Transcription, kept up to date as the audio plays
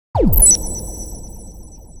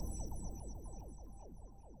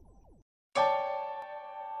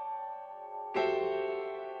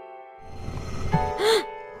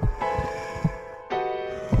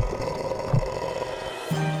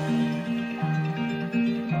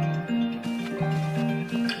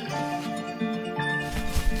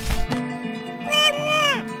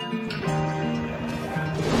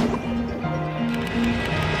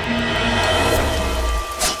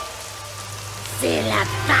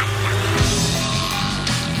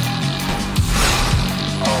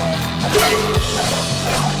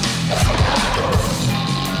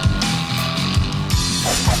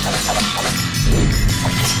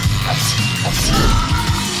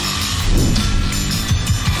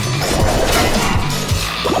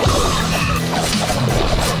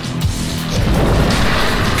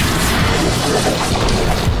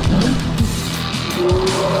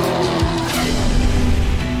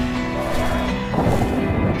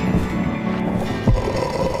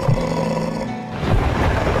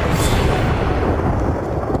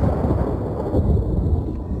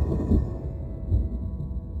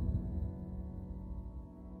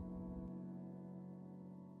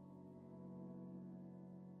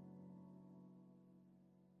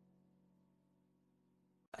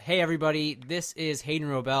Hey everybody, this is Hayden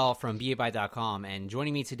Robel from Byte.com, and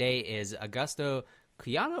joining me today is Augusto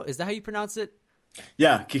Quijano. Is that how you pronounce it?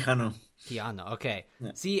 Yeah, Quijano. Quijano, okay.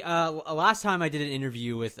 Yeah. See, last time I did an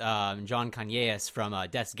interview with John Cañas from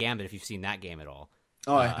Death's Gambit, if you've seen that game at all.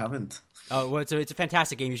 Oh, I haven't. Oh, well, it's a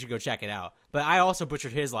fantastic game. You should go check it out. But I also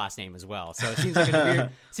butchered his last name as well, so it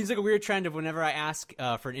seems like a weird trend of whenever I ask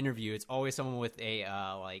for an interview, it's always someone with a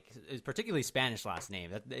particularly Spanish last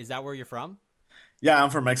name. Is that where you're from? Yeah,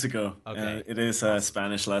 I'm from Mexico. Okay. It is a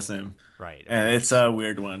Spanish last name. Right. And it's a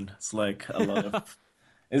weird one. It's like a lot of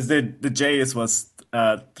is the J is what's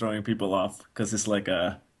throwing people off because it's like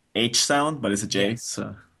a H sound, but it's a J. Yes.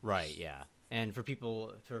 So Right, yeah. And for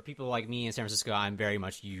people like me in San Francisco, I'm very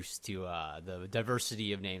much used to the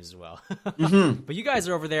diversity of names as well. But you guys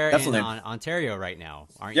are over there definitely. in Ontario right now,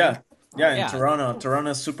 aren't Yeah. you? Yeah, in Yeah. Toronto.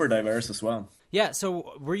 Toronto's super diverse as well. Yeah,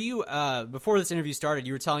 so were you, before this interview started,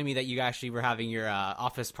 you were telling me that you actually were having your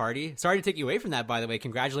office party. Sorry to take you away from that, by the way.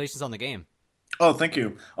 Congratulations on the game. Oh, thank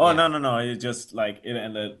you. Oh, Yeah. no. It just like it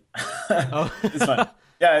ended. Oh, It's fine.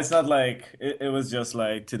 Yeah, it's not like it was just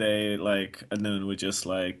like today, like at noon, we just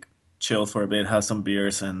like chilled for a bit, had some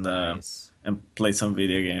beers, nice. and played some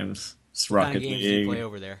video games. It's What kind of Rocket games do you play League.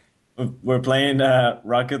 over there? We're playing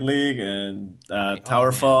Rocket League and Oh, man.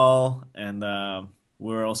 Towerfall, and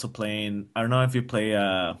we're also playing. I don't know if you play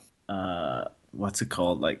what's it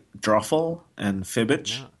called, like Drawful and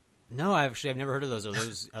Fibbage. No. No, I've never heard of those. Are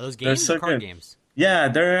those They're games or so card good. games? Yeah,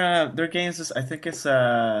 their games. I think it's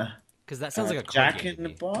Because that sounds like a card Jack game in to the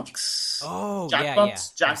me. Box, Oh, yeah. I've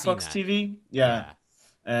seen Jackbox that. TV. Yeah, Yeah.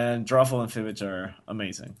 and Drawful and Fibbage are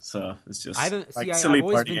amazing. So it's I just haven't see. like I've silly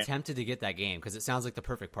always party been game. tempted to get that game because it sounds like the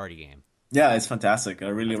perfect party game. Yeah, it's fantastic. I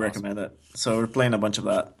really That's awesome. recommend it. So we're playing a bunch of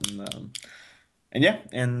that, and yeah,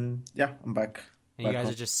 I'm And you back guys home.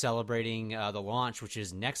 are just celebrating the launch, which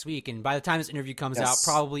is next week. And by the time this interview comes out, Yes.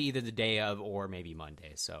 probably either the day of or maybe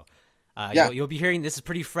Monday. So Yeah. you'll be hearing this is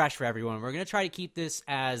pretty fresh for everyone. We're gonna try to keep this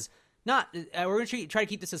as not. We're gonna try to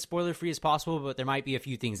keep this as spoiler free as possible, but there might be a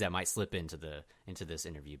few things that might slip into this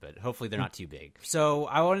interview. But hopefully they're not too big. So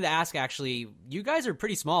I wanted to ask, actually, you guys are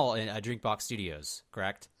pretty small in Drinkbox Studios,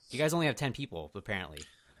 correct? You guys only have 10 people apparently.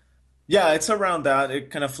 Yeah, it's around that.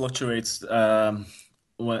 It kind of fluctuates.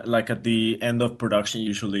 Like at the end of production,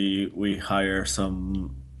 usually we hire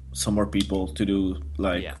some more people to do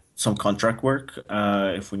like Yeah. some contract work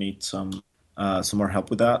if we need some more help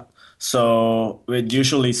with that. So it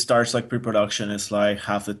usually starts like pre-production. It's like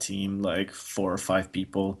half the team, like 4 or 5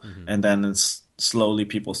 people, Hmm. and then slowly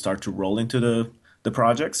people start to roll into the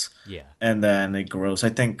projects, Yeah. and then it grows. I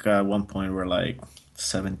think at one point we're like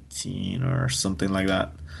 17 or something like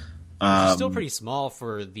that. Which is still Um, pretty small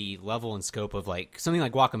for the level and scope of like something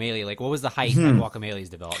like Guacamelee. Like, what was the height at Guacamelee's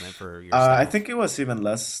development for your I staff? think it was even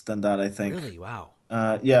less than that, I think. Really? Wow.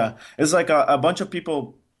 Yeah, it's like a bunch of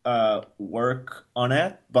people work on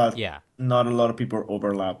it, but Yeah. not a lot of people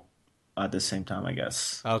overlap at the same time, I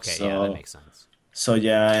guess. Okay. Yeah, that So, makes sense. so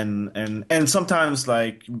yeah, and sometimes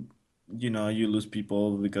like you lose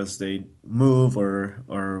people because they move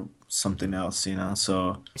or something else,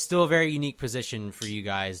 So Still a very unique position for you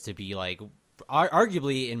guys to be like,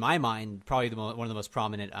 arguably in my mind, probably one of the most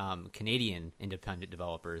prominent Canadian independent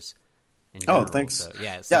developers in oh, general. thanks. So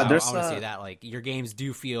yeah, so Yeah, I there's want to say that like your games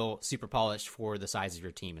do feel super polished for the size of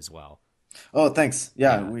your team as well. oh, thanks.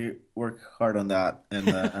 Yeah, Yeah. we work hard on that, and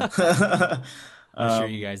I'm sure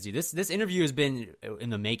you um, guys do. This interview has been in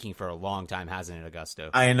the making for a long time, hasn't it, Augusto?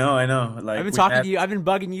 I know. I've Like been we talking to met you. I've been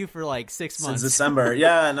bugging you for like six since months. December.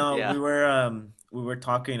 Yeah, no, Yeah. we were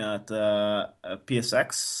talking at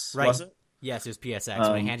PSX, Right. was it? Yes, it was PSX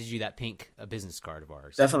when I Um, handed you that pink business card of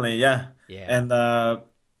ours. Definitely, yeah. Yeah. And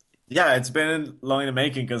yeah, it's been long in the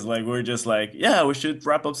making because like we're just like, yeah, we should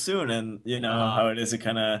wrap up soon, and you know Uh-huh. how it is, it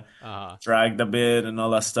kind of Uh-huh. dragged a bit and all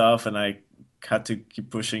that stuff, and I had to keep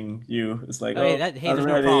pushing you. It's like, Oh, hey, oh, hey, I'm there's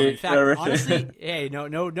no problem. In ready. fact, honestly, hey,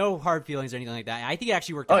 no hard feelings or anything like that. I think it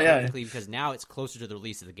actually worked Oh out yeah, perfectly because now it's closer to the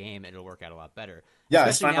release of the game and it'll work out a lot better. yeah.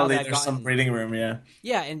 It's Especially now finally that I've there's some gotten, breathing room. Yeah.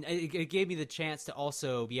 yeah, and it gave me the chance to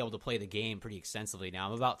also be able to play the game pretty extensively now.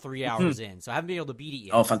 I'm about 3 hours Mhm. in, so I haven't been able to beat it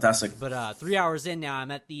Oh, yet. fantastic. But 3 hours in now,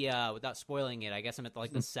 I'm at the without spoiling it. I guess I'm at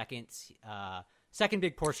like the Mhm. second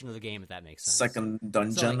big portion of the game, if that makes sense. Second So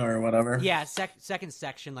dungeon like, or whatever. yeah, second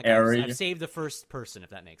section. Like I've Area. saved the first person, if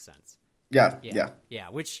that makes sense. Yeah, Yeah, yeah. yeah.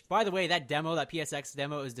 Which, by the way, that demo, that PSX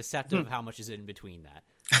demo, is deceptive. How much is in between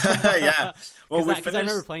Yeah. that? Well, we Because I finished.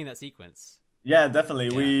 remember playing that sequence. Yeah, definitely.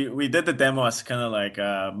 Yeah. We did the demo as kind of like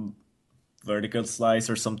vertical slice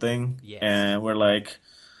or something, Yes. and we're like,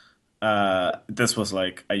 this was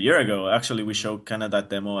like a year ago. Actually, we showed kind of that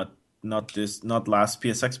demo at not last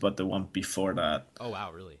PSX, but the one before that. Oh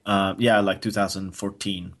wow, really? Yeah, like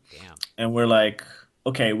 2014. Damn. And we're like,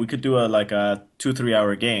 okay, we could do a like a 2 3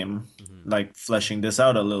 hour game, Hmm. like fleshing this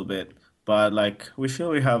out a little bit. But like we feel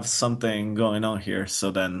we have something going on here.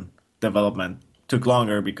 So then development took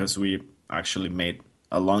longer because we actually made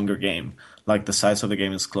a longer game. Like the size of the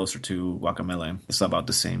game is closer to Guacamelee. It's about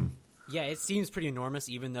the same. Yeah, it seems pretty enormous,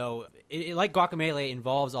 even though like Guacamelee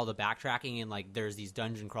involves all the backtracking and like there's these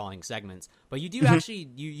dungeon crawling segments. But you do Mhm. actually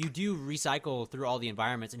you do recycle through all the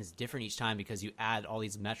environments, and it's different each time because you add all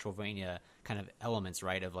these Metrovania kind of elements,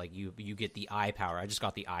 right? Of like you get the eye power. I just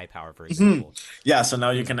got the eye power, for Mhm. example, Yeah, so now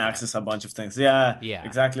you things can like that. access a bunch of things. Yeah, Yeah.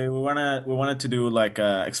 exactly. We wanted to do like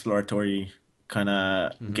a exploratory kind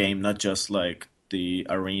of Hmm. game, not just like the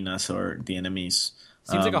arenas or the enemies.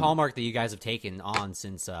 Seems like a Um, hallmark that you guys have taken on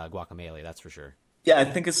since Guacamelee. That's for sure. yeah, I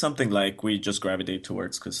think it's something like we just gravitate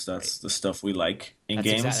towards because Right. that's the stuff we like in That's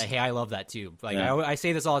exactly. games. Hey, I love that too. Like Yeah. I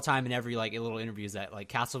say this all the time in every like little interviews that like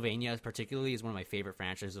Castlevania particularly is one of my favorite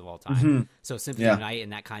franchises of all time. Hmm. So Symphony of Yeah, Night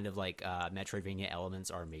and that kind of like Metroidvania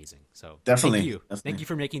elements are amazing. So definitely, thank definitely. you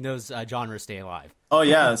for making those genres stay alive. Oh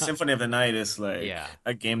yeah, Symphony of the Night is like Yeah,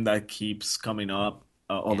 a game that keeps coming up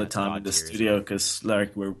all yeah, the it's time in god the tier, isn't studio it? because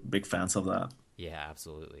like we're big fans of that. Yeah,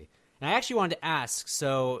 absolutely. And I actually wanted to ask.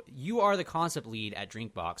 So you are the concept lead at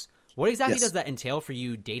Drinkbox. What exactly does Yes. that entail for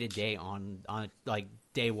you day to day on like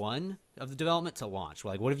day one of the development to launch?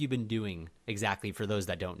 Like, what have you been doing exactly for those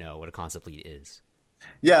that don't know what a concept lead is?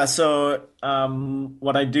 Yeah, so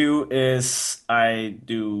what I do is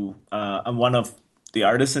I'm one of the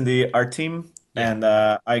artists in the art team, Yeah, and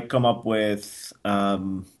I come up with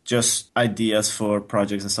just ideas for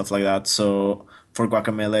projects and stuff like that. So for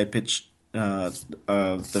Guacamele, I pitched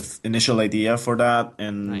the initial idea for that,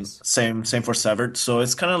 and nice. same for Severed. So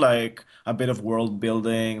it's kind of like a bit of world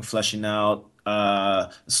building, fleshing out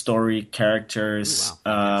story, Ooh, characters,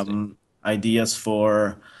 wow, fantastic. ideas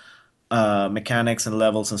for mechanics and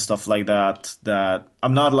levels and stuff like that. That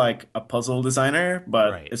I'm not like a puzzle designer,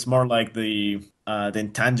 but Right. it's more like the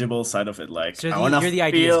intangible side of it. Like So I want to you're the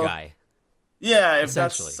ideas feel, guy, yeah, if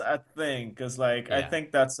that's essentially. a thing, because like I Yeah.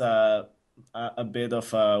 think that's a bit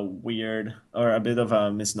of a weird or a bit of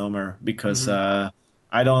a misnomer because Mm-hmm.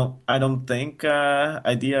 I don't think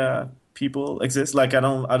idea people exist. Like I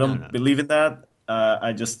No, don't no, no. believe in that.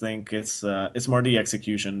 I just think it's more the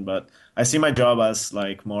execution, but I see my job as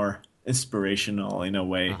like more inspirational in a Uh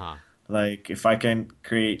way. huh. Like if I can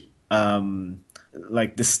create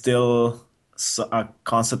like distill a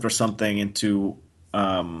concept or something into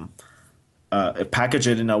um package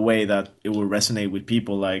it in a way that it will resonate with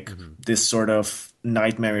people, like Mm-hmm. this sort of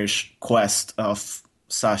nightmarish quest of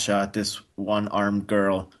Sasha, this one armed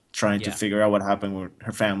girl trying to Yeah. figure out what happened with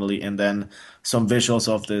her family, and then some visuals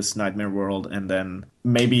of this nightmare world, and then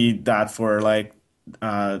maybe that for like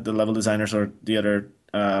the level designers or the other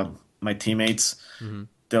my teammates, Mm-hmm.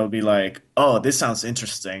 they'll be like, oh, this sounds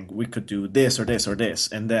interesting, we could do this or this or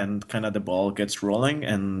this, and then kind of the ball gets rolling.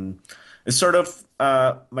 And it's sort of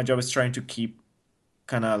my job is trying to keep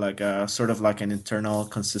kind of like a sort of like an internal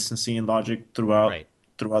consistency and logic Right.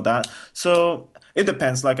 throughout that. So it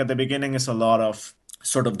depends. Like at the beginning, it's a lot of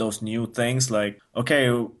sort of those new things. Like okay,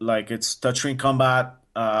 like it's touchscreen combat,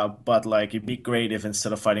 but like it'd be great if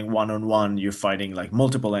instead of fighting one on one, you're fighting like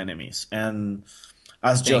multiple enemies. And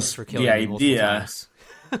as Thanks just for the killing me multiple idea, times.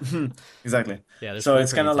 exactly. Yeah, So they're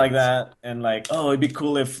it's pretty kind of like intense. that, and like oh, it'd be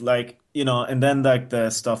cool if like and then like the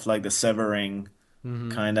stuff like the severing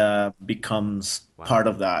Mm-hmm. kind of becomes Wow. part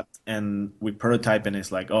of that, and we prototype and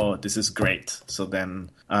it's like oh, this is great. So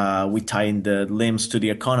then we tie in the limbs to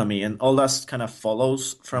the economy and all that kind of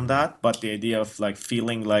follows from Mm-hmm. that. But the idea of like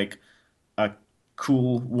feeling like a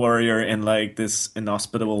cool warrior in like this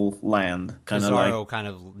inhospitable land, kind of like Bizarro kind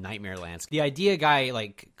of nightmare landscape. The idea guy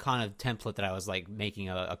like kind of template that I was like making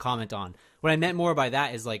a comment on. What I meant more by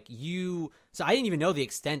that is like you So I didn't even know the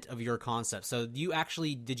extent of your concept. So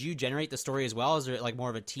did you generate the story as well? Or is it like more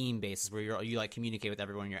of a team basis where you like communicate with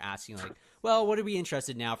everyone and you're asking like, well, what are we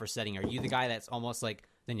interested now for setting? Are you the guy that's almost like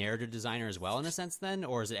the narrative designer as well in a sense then?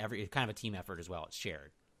 Or is it kind of a team effort as well? It's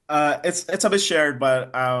shared. It's a bit shared,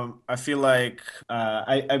 but I feel like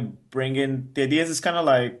I bring in the ideas. Is kind of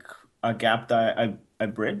like a gap that I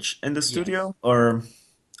bridge in the Yes. studio, or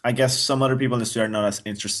I guess some other people in the studio are not as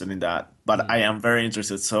interested in that, but I Mm. am very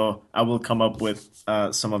interested. So I will come up with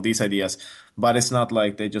some of these ideas, but it's not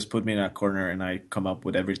like they just put me in a corner and I come up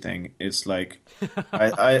with everything. It's like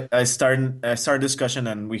I start a discussion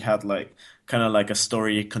and we had like kind of like a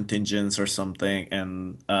story contingents or something,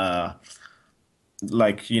 and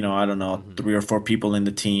like I don't know, Hmm. 3 or 4 people in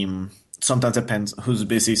the team. Sometimes it depends who's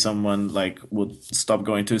busy. Someone like would stop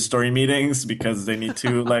going to story meetings because they need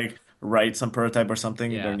to like write some prototype or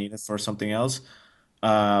something. They're Yeah. needed for something else.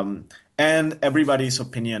 um, and everybody's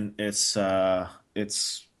opinion is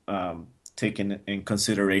it's taken in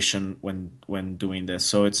consideration when doing this.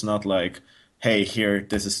 So it's not like, hey, here,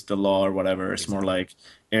 this is the law or whatever. It's more Exactly. like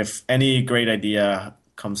if any great idea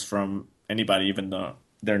comes from anybody, even though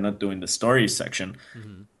they're not doing the story section,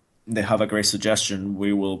 Hmm. they have a great suggestion,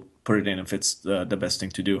 we will put it in if it's the best thing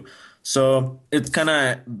to do. So it's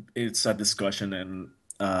a discussion, and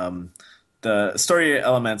the story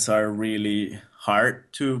elements are really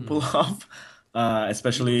hard to pull Hmm. off, Hey,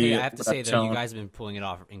 especially I have to with a say though, you tone. guys have been pulling it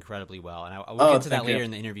off incredibly well, and we'll Oh, get to that thank you. later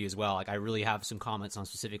in the interview as well. Like, I really have some comments on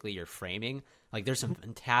specifically your framing. Like, there's some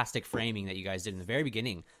fantastic framing that you guys did in the very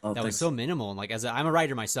beginning Oh, that was so thanks. minimal. And like, I'm a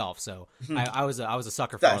writer myself, so I was a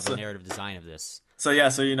sucker for all That's the narrative design of this. so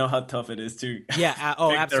you know how tough it is to Yeah.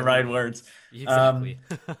 Oh, pick the right absolutely. words. Um, Exactly.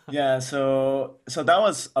 Yeah, so that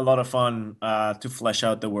was a lot of fun to flesh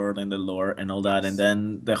out the world and the lore and all that. And Yes.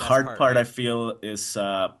 then the Best hard part, part I right? feel is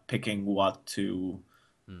picking what to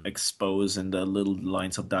Hmm. expose in the little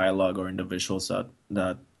lines of dialogue or in the visuals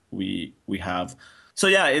that we have. So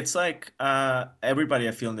yeah, it's like everybody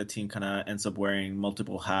I feel in the team kind of ends up wearing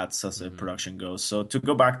multiple hats as the Hmm. production goes. So to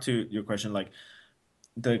go back to your question, like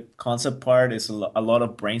the concept part is a lot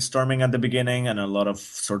of brainstorming at the beginning and a lot of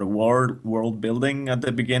sort of world building at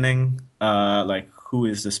the beginning. Like who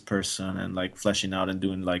is this person, and like fleshing out and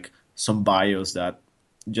doing like some bios that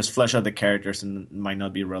just flesh out the characters and might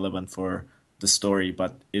not be relevant for the story,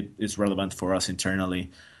 but it is relevant for us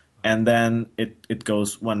internally. And then it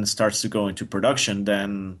goes when it starts to go into production,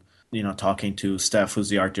 then talking to Steph, who's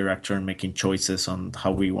the art director, and making choices on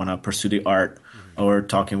how we want to pursue the art, Hmm. or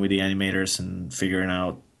talking with the animators and figuring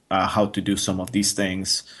out how to do some of these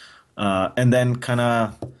things, and then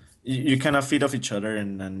you kind of feed off each other,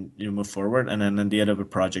 and then you move forward, and then at the end of a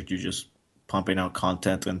project, you just pumping out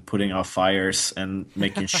content and putting out fires and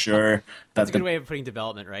making sure That's a that good the way of putting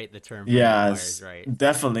development, right? The term putting out fires, yes, right?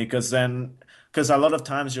 definitely. Because a lot of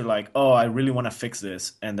times you're like, oh, I really want to fix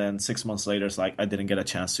this, and then 6 months later, it's like I didn't get a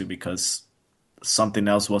chance to because something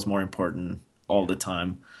else was more important all Yeah. the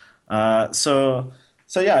time. So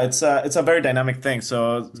yeah, it's a very dynamic thing.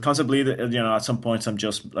 So Hmm. constantly, at some points I'm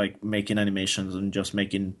just like making animations and just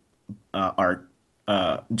making art,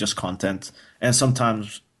 just content, and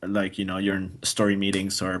sometimes like you're in story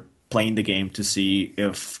meetings or playing the game to see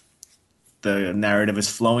if the narrative is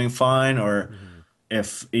flowing fine, or Hmm.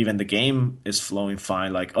 if even the game is flowing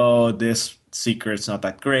fine, like, oh, this secret's not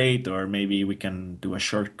that great, or maybe we can do a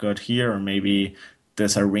shortcut here, or maybe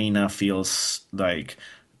this arena feels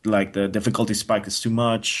like the difficulty spike is too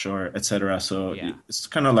much, or etc. So Yeah. it's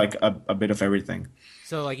kind of like a bit of everything.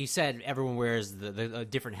 So, like you said, everyone wears the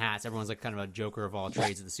different hats. Everyone's like kind of a joker of all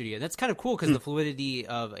trades at the studio. And that's kind of cool because the fluidity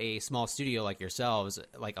of a small studio like yourselves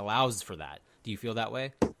like allows for that. Do you feel that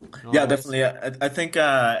way in a lot Yeah, of ways? definitely. I think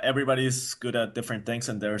everybody's good at different things,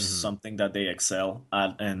 and there's Hmm. something that they excel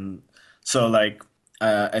at. And so, like,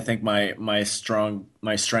 I think my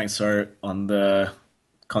strengths are on the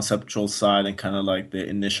conceptual side and kind of like the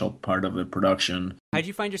initial part of the production. How did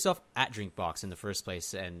you find yourself at Drinkbox in the first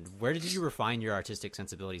place, and where did you refine your artistic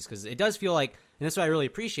sensibilities? Because it does feel like, and that's what I really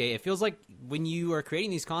appreciate. It feels like when you are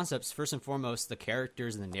creating these concepts, first and foremost, the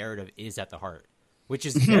characters and the narrative is at the heart, which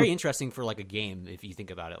is very interesting for like a game if you think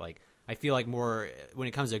about it. Like I feel like more when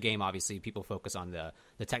it comes to a game, obviously people focus on the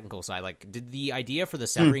technical side. Like, did the idea for the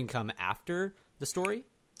severing come after the story?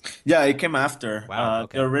 Yeah, it came after. Wow. The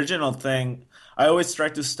Okay. original thing, I always try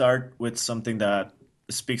to start with something that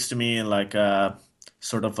speaks to me in like a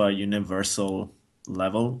sort of a universal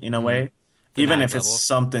level in a Mm-hmm. way, even Thematic if it's level.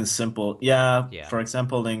 something simple. Yeah, Yeah. for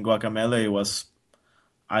example, in Guacamele was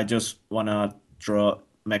I just want to draw.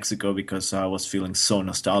 Mexico because I was feeling so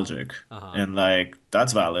nostalgic. Uh-huh. And like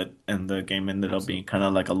that's valid. And the game ended up being Absolutely. kind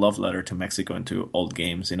of like a love letter to Mexico and to old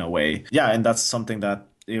games in a way. Yeah, and that's something that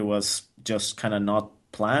it was just kind of not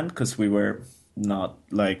planned because we were not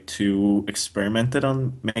like too experimented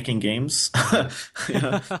on making games. Right. You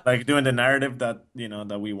know, like doing the narrative that,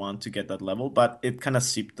 that we want to get that level, but it kind of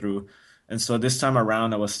seeped through. And so this time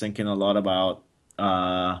around I was thinking a lot about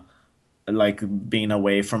like being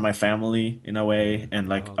away from my family in a way and Oh,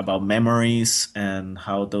 like okay. about memories and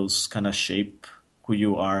how those kind of shape who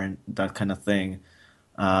you are and that kind of thing.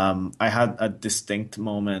 I had a distinct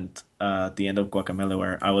moment at the end of Guacamole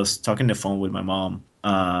where I was talking on the phone with my mom,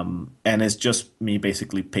 and it's just me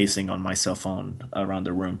basically pacing on my cell phone around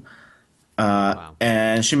the room. Wow.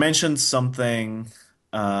 And she mentioned something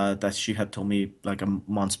that she had told me like a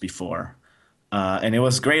month before. And it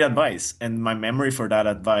was great advice. And my memory for that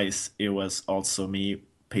advice, it was also me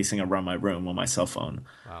pacing around my room on my cell phone.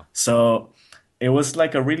 Wow. So it was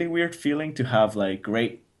like a really weird feeling to have like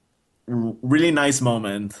really nice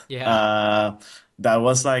moment. Yeah. That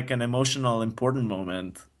was like an emotional, important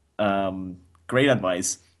moment. Great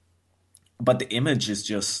advice. But the image is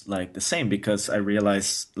just like the same because I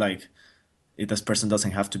realized like this person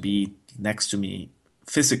doesn't have to be next to me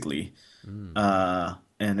physically. Mm,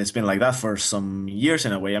 And it's been like that for some years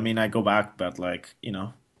in a way. I mean, I go back, but like,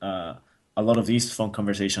 a lot of these phone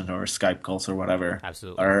conversations or Skype calls or whatever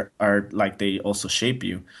absolutely. are like they also shape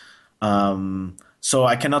you. So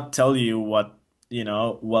I cannot tell you what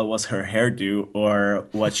was her hairdo or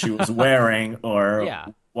what she was wearing or Yeah.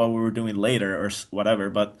 what we were doing later or whatever,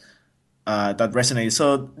 but that resonated.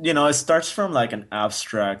 So, it starts from like an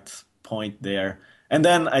abstract point there. And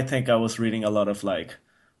then I think I was reading a lot of like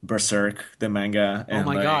Berserk, the manga, Oh and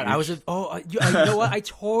my God. I like, was you know what? I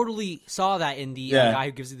totally saw that in the yeah. guy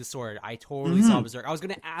who gives you the sword. I totally saw Mhm. Berserk. I was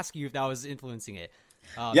going to ask you if that was influencing it.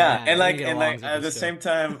 Oh Yeah, man, and we're going to like get and along like with at this the still. same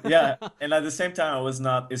time, yeah, and at the same time,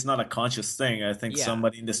 it's not a conscious thing. I think Yeah,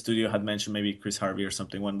 somebody in the studio had mentioned maybe Chris Harvey or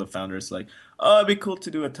something, one of the founders, like, oh, it'd be cool to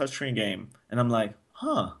do a touchscreen game, and I'm like,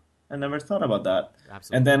 huh, I never thought about that. And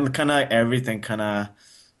absolutely. then kind of everything kind of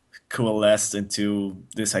coalesced into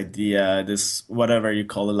this idea, this whatever you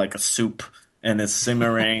call it, like a soup, and it's A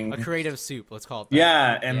simmering. creative soup, let's call it that.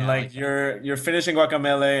 Yeah, and Yeah, I like like that. you're finishing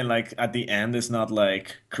guacamole, and like at the end, it's not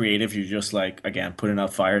like creative. You're just like again putting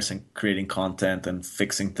out fires and creating content and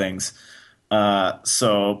fixing things.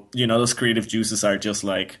 So those creative juices are just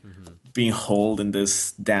like Hmm. being hauled in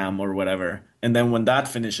this dam or whatever. And then when that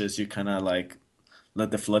finishes, you kind of like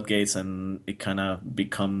let the floodgates, and it kind of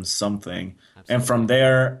becomes something. And from Absolutely.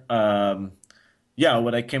 there, yeah,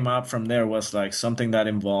 what I came up from there was like something that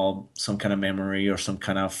involved some kind of memory or some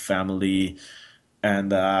kind of family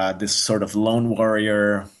and this sort of lone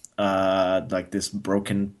warrior, like this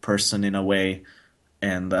broken person in a way,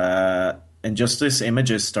 and just these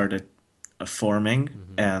images started forming,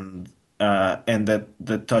 Hmm. and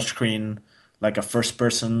the touchscreen, like a first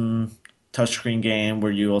person touchscreen game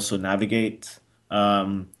where you also navigate.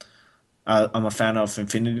 Um, I'm a fan of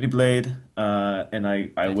Infinity Blade, and I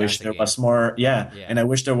wish Fantastic there game. was more, yeah, and Yeah. I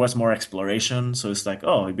wish there was more exploration. So it's like,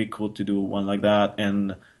 oh, it'd be cool to do one like that.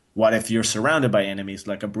 And what if you're surrounded by enemies,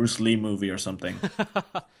 like a Bruce Lee movie or something?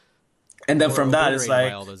 And then Or from that, it's obliterated by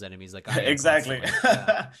like, all those enemies like I am exactly, constantly.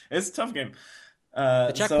 Yeah. it's a tough game.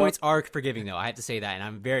 The So checkpoints are forgiving, though. I have to say that, and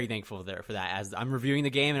I'm very thankful there for that. As I'm reviewing the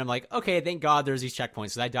game, and I'm like, okay, thank God there's these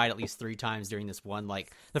checkpoints. Because I died at least 3 times during this one.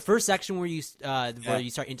 Like the first section where yeah, you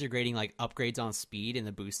start integrating like upgrades on speed and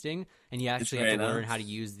the boosting, and you it's actually have to great, huh? learn how to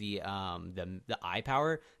use the eye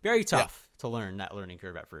power. Very Yeah, tough to learn that learning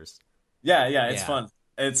curve at first. yeah, it's Yeah, fun.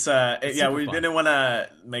 It's it's yeah, super we fun. didn't want to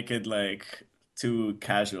make it like too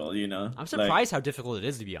casual, I'm like. surprised how difficult it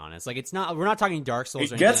is, to be honest. Like it's not we're not talking Dark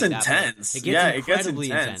Souls or It anything gets like that, but like it intense. gets Yeah, it gets incredibly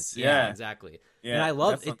intense. intense. Yeah, Yeah, exactly. And yeah, I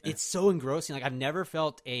love it. definitely. It's so engrossing. Like I've never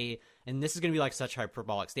felt and this is gonna be like such a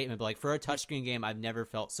hyperbolic statement, but like for a touchscreen game, I've never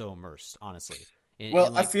felt so immersed, honestly, in Well,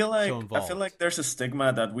 like so I feel involved. like there's a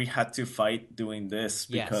stigma that we had to fight doing this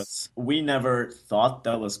Yes. because we never thought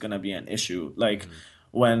that was gonna be an issue. Like Hmm.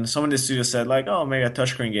 when someone in the studio said like, "Oh, make a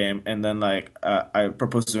touchscreen game," and then like I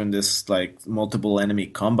proposed doing this like multiple enemy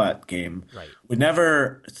combat game, Right. we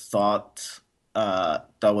never thought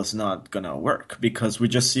that was not gonna work because we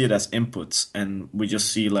just see it as inputs and we just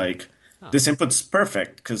see like Huh. this input's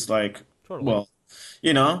perfect because like Totally. well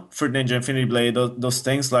for Ninja Infinity Blade, those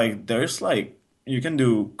things like there's like you can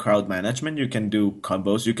do crowd management, you can do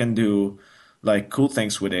combos, you can do like cool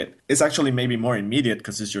things with it. It's actually maybe more immediate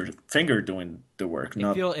because it's your finger doing the work,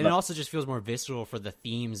 not And it like also just feels more visceral for the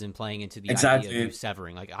themes and playing into the idea of you exactly.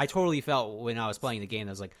 severing. Like I totally felt when I was playing the game,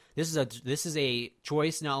 I was like, this is a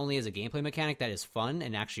choice not only as a gameplay mechanic that is fun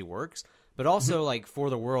and actually works, but also like for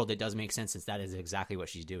the world, it does make sense since that is exactly what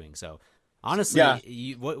she's doing. So Yeah,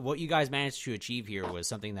 honestly, what you guys managed to achieve here was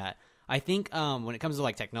something that I think when it comes to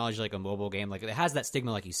like technology, like a mobile game, like it has that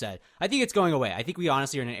stigma, like you said. I think it's going away. I think we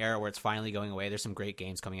honestly are in an era where it's finally going away. There's some great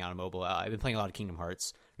games coming out on mobile. I've been playing a lot of Kingdom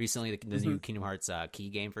Hearts recently, the new Kingdom Hearts Key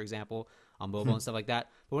game, for example, on mobile and stuff like that.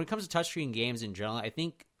 But when it comes to touchscreen games in general, I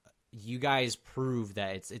think you guys prove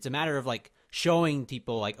that it's a matter of like showing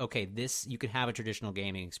people like, okay, this you can have a traditional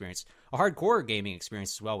gaming experience, a hardcore gaming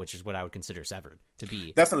experience as well, which is what I would consider Severed to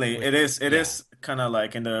be. definitely. With It yeah, is kind of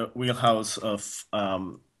like in the wheelhouse of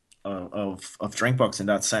Drinkbox in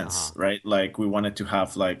that uh huh, sense, right? Like we wanted to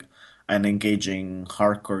have like an engaging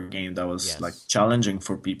hardcore game that was like yes, challenging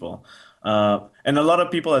for people. And a lot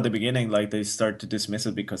of people at the beginning, like they start to dismiss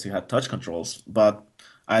it because you had touch controls, but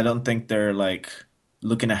I don't think they're like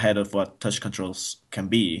looking ahead of what touch controls can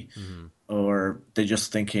be, mm-hmm. or they're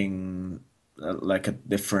just thinking like a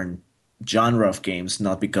different genre of games,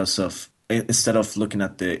 not because of instead of looking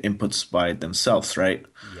at the inputs by themselves, right?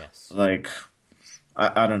 Yes. Like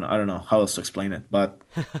I don't know how else to explain it, but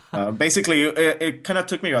basically, it kind of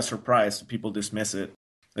took me by surprise. People dismiss it.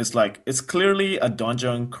 It's like it's clearly a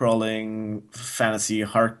dungeon crawling fantasy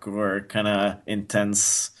hardcore kind of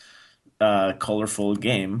intense, colorful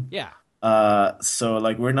game. Yeah. So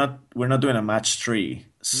like we're not doing a match three.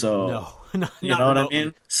 So No, you not know what I remotely.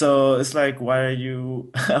 mean? So it's like why are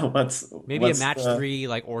you Maybe a what's match the three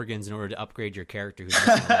like organs in order to upgrade your character who's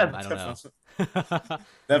missing a limb. I don't know. definitely.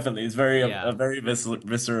 Definitely, it's very Yeah. a very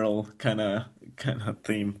visceral kind of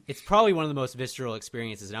theme. It's probably one of the most visceral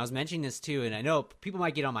experiences. And I was mentioning this too, and I know people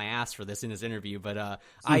might get on my ass for this in this interview, but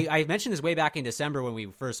I mentioned this way back in December when we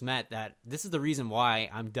first met that this is the reason why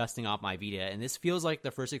I'm dusting off my Vita. And this feels like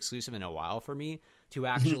the first exclusive in a while for me to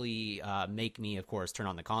actually make me, of course, turn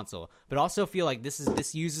on the console, but also feel like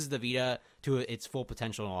this uses the Vita to its full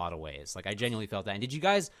potential in a lot of ways. Like I genuinely felt that. And did you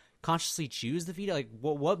guys consciously choose the Vita? Like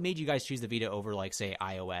what made you guys choose the Vita over like say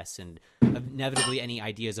iOS and inevitably any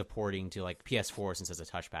ideas of porting to like PS4 since it's a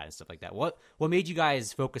touchpad and stuff like that? What made you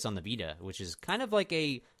guys focus on the Vita, which is kind of like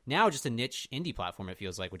a now just a niche indie platform it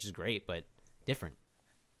feels like, which is great but different.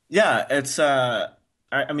 Yeah, it's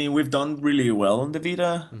I mean we've done really well on the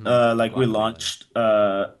Vita. Mm-hmm. Like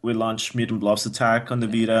Guacamelee. we launched Mutant Blobs Attack on the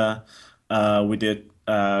Yeah. Vita. We did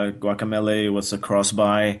Guacamele was a cross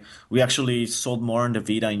buy. We actually sold more on the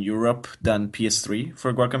Vita in Europe than PS3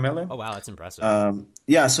 for Guacamele. Oh wow, that's impressive.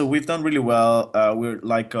 Yeah, so we've done really well. We're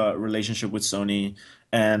like a relationship with Sony,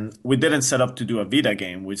 and we didn't set up to do a Vita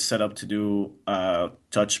game. We set up to do a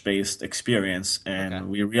touch-based experience, Okay. and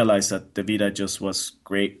we realized that the Vita just was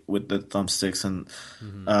great with the thumbsticks and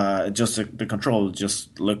Mm-hmm. just the control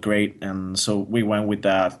just looked great, and so we went with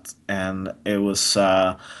that, and it was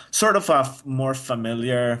sort of a more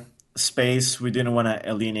familiar space. We didn't want to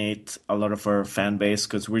alienate a lot of our fan base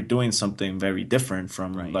because we're doing something very different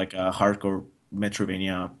from Right. like a hardcore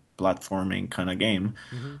Metroidvania platforming kind of game.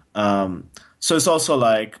 Mm-hmm. So it's also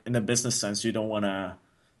like in a business sense, you don't want to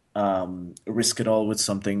risk it all with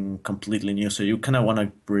something completely new. So you kind of want to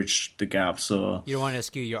bridge the gap. So You don't want to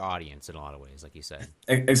skew your audience in a lot of ways, like you said.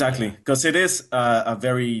 exactly, Yeah. because it is a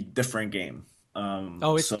very different game.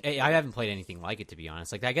 Oh, So I haven't played anything like it to be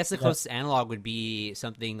honest. Like I guess the yeah. closest analog would be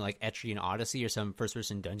something like Etrian Odyssey or some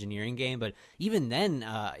first-person dungeoneering game, but even then,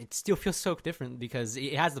 it still feels so different because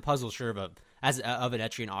it has the puzzle sure of an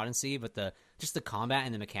Etrian Odyssey, but the just the combat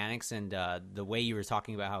and the mechanics and the way you were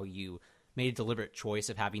talking about how you made a deliberate choice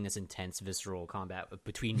of having this intense visceral combat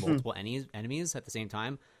between multiple enemies at the same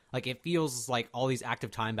time. Like it feels like all these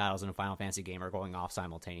active time battles in a Final Fantasy game are going off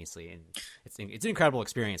simultaneously, and it's an incredible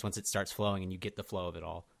experience once it starts flowing and you get the flow of it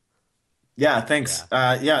all. Yeah, thanks.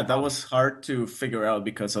 Yeah, Yeah, no that problem. was hard to figure out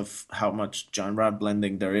because of how much genre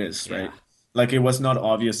blending there is, Yeah. right? Like it was not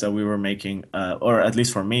obvious that we were making, or at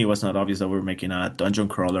least for me, it was not obvious that we were making a dungeon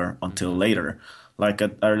crawler until Mm-hmm. later. Like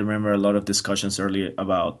I remember a lot of discussions early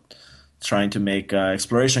about trying to make an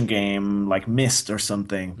exploration game like Myst or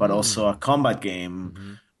something, but also a combat game.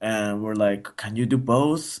 Mm-hmm. And we're like, can you do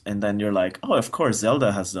both? And then you're like, oh, of course,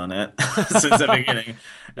 Zelda has done it since the beginning.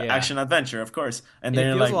 Yeah. Action adventure, of course. And And then it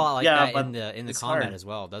you're feels a like, lot like yeah, that but in the it's combat hard. as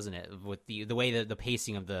well, doesn't it? With the way that the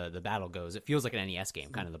pacing of the battle goes, it feels like an NES game,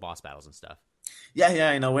 kind of the boss battles and stuff. Yeah,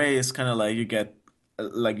 yeah, in a way, it's kind of like you get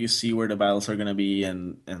like you see where the battles are gonna be,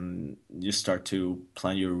 and you start to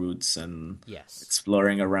plan your routes and Yes,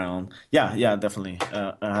 exploring around. Yeah, yeah, definitely.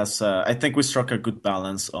 It has I think we struck a good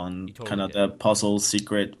balance you on kind totally of did. the puzzle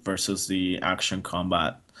secret versus the action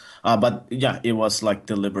combat. But yeah, it was like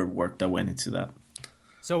deliberate work that went into that.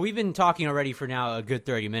 So we've been talking already for now a good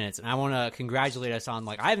 30 minutes, and I want to congratulate us on,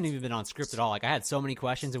 like, I haven't even been on script at all. Like, I had so many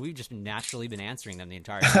questions, and we've just naturally been answering them the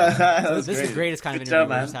entire time. So That's this is the great. greatest kind of Good interview job,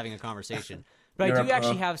 where we're just man. having a conversation. But I You're a do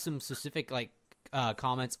actually pro. have some specific, like,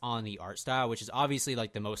 comments on the art style, which is obviously,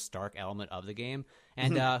 like, the most stark element of the game.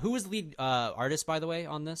 And who was the lead artist, by the way,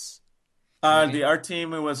 on this, on the The game? art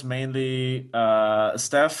team, it was mainly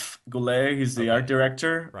Steph Goulet. He's the art Okay,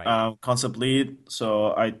 director, right. concept lead.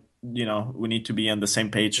 So we need to be on the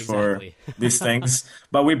same page for Exactly. these things.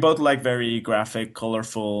 But we both like very graphic,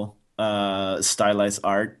 colorful, stylized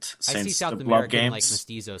art I see since the South Blob American, like, games.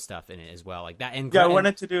 mestizo stuff in it as well. Like that, Yeah, I and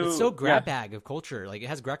wanted to it's so do, grab yeah, bag of culture. Like, it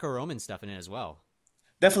has Greco-Roman stuff in it as well.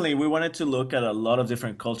 definitely. We wanted to look at a lot of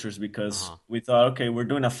different cultures because Uh-huh. we thought, okay, we're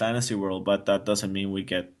doing a fantasy world, but that doesn't mean we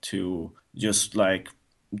get to just like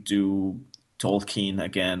do Tolkien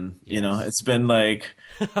again. Yes. It's been like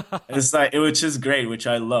it's like which is great, which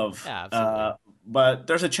I love. Yeah, absolutely. But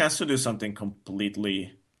there's a chance to do something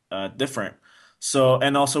completely different. So,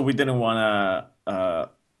 and also we didn't want to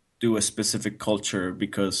do a specific culture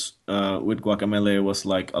because with Guacamele it was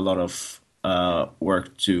like a lot of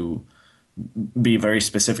work to be very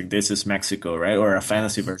specific. This is Mexico, right? Or a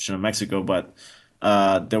fantasy Yes. version of Mexico, but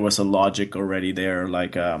there was a logic already there,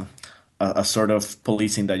 like a sort of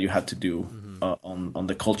policing that you had to do Hmm. on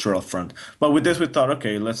the cultural front. But with this, we thought,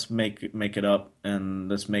 okay, let's make it up and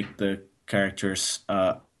let's make the characters,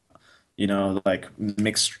 like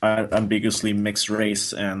mixed, ambiguously mixed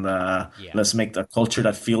race, and Yeah. let's make a culture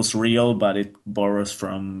that feels real, but it borrows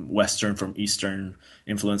from Western, from Eastern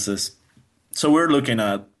influences. So we're looking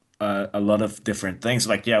at a lot of different things.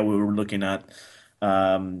 Like, yeah, we were looking at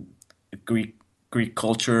um, Greek Greek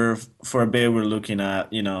culture for a bit. We're looking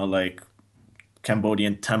at, like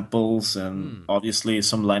Cambodian temples and Hmm. obviously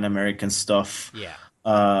some Latin American stuff Yeah.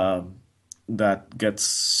 uh, that gets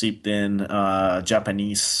seeped in,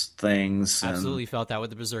 Japanese things, and Absolutely felt that with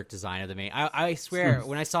the Berserk design of the main. I swear,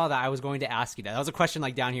 when I saw that, I was going to ask you that. That was a question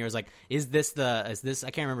like down here. I was like, is this, I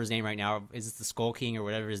can't remember his name right now. Is this the Skull King or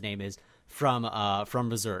whatever his name is from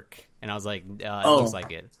Berserk? And I was like, it looks oh,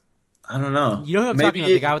 like it. I don't know. You know who I'm talking about?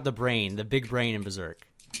 The Maybe guy with the brain, the big brain in Berserk.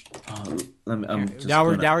 I'm Here, just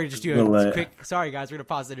gonna now we're just doing Google a it. quick. Sorry guys, we're gonna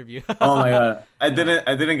pause the interview. Oh my God. uh, I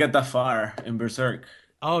didn't get that far in Berserk.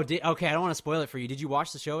 okay. I don't want to spoil it for you. Did you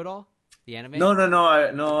watch the show at all? The anime? No, no,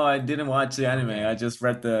 no. I didn't watch the anime. I Okay. just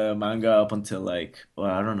read the manga up until like, well,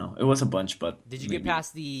 I don't know. It was a bunch, but Did you get maybe.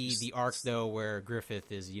 past the arc though, where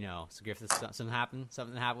Griffith is, so Griffith something happened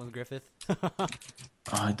with Griffith?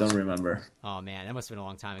 Oh, I don't remember. Oh man, that must have been a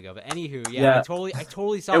long time ago. But anywho, yeah, Yeah, I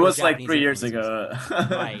totally it saw those was like Japanese 3 years influences. ago.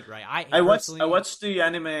 Right, right. I I personally, watched the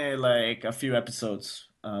anime like a few episodes,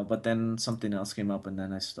 but then something else came up and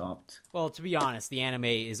then I stopped. well, to be honest, the anime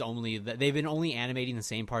is they've been only animating the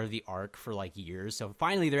same part of the arc for like years. So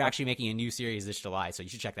finally, they're actually making a new series this July. So you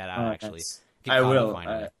should check that out. Actually, Nice. get I caught up will.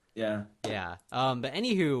 finally. Yeah. Yeah. But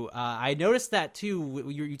anywho, I noticed that too.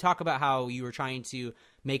 You talk about how you were trying to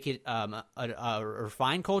make it a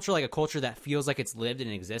refined culture, like a culture that feels like it's lived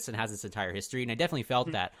and exists and has its entire history. And I definitely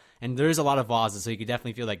felt that. And there's a lot of vases, so you could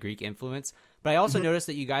definitely feel that Greek influence. But I also Mhm. noticed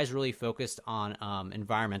that you guys really focused on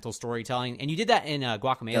environmental storytelling, and you did that in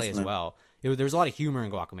Guacamelee as Definitely. well. There was a lot of humor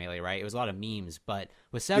in Guacamelee, right? It was a lot of memes. But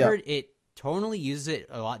with Yeah. Severed, it tonally uses it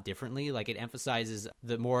a lot differently. Like, it emphasizes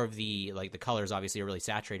the more of the, like, the colors obviously are really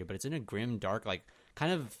saturated, but it's in a grim, dark, like,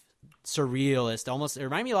 kind of surrealist. Almost, it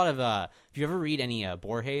reminded me a lot of if you ever read any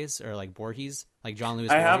Borges or like Borges, like John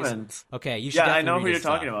Lewis I Borges. haven't. Okay, you should Yeah, I definitely know read who his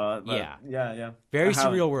you're talking stuff. about, but Yeah, yeah, yeah. I very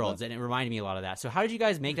haven't. surreal But worlds, and it reminded me a lot of that. So how did you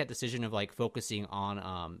guys make that decision of like focusing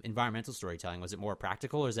on environmental storytelling? Was it more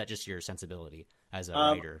practical, or is that just your sensibility as a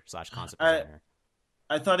um writer slash concept I designer?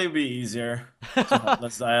 I thought it'd be easier to have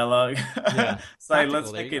less dialogue. Yeah, It's like practical.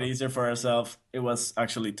 let's There you make it go. easier for ourselves. It was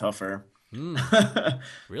actually tougher. Hmm.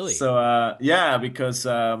 Really? So yeah, because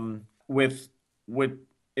with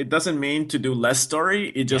it doesn't mean to do less story.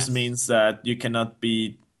 It just Yes. means that you cannot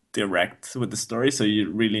be direct with the story, so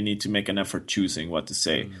you really need to make an effort choosing what to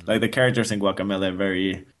say. Hmm. Like the characters in Guacamele are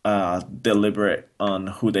very deliberate on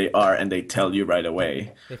who they are, and they tell you right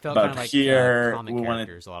away. They felt kind of But like here comic we wanted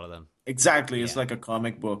characters. A lot of them. exactly. It's Yeah. like a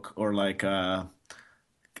comic book or like I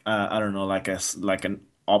don't know, like like an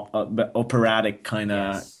operatic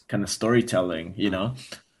Yes. kind of storytelling, Uh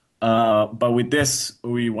huh. But with this,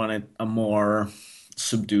 we wanted a more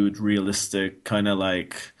subdued, realistic kind of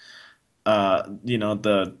like.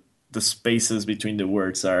 the spaces between the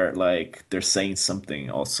words are like they're saying something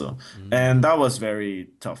also. And Mm. that was very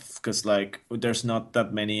tough because like there's not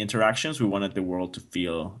that many interactions. We wanted the world to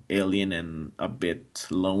feel alien and a bit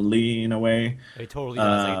lonely in a way. It totally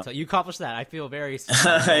does. Uh, You accomplished that. I feel very yeah.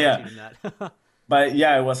 solitude in that. But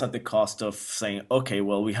yeah, it was at the cost of saying, okay,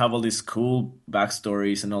 well, we have all these cool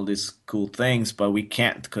backstories and all these cool things, but we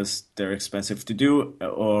can't because they're expensive to do,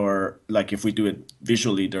 or like if we do it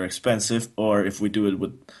visually, they're expensive, or if we do it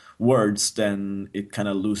with words, then it kind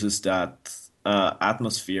of loses that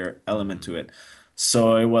atmosphere element Hmm. to it.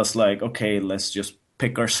 So it was like, okay, let's just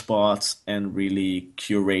pick our spots and really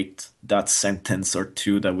curate that sentence or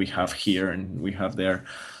two that we have Yes. here and we have there.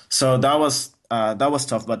 So that was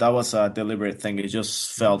tough, but that was a deliberate thing. It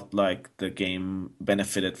just Hmm. felt like the game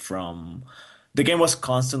benefited from the game was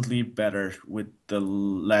constantly better with the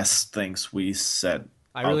less things we said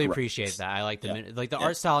I really outright. appreciate that. I like Yeah, the yeah,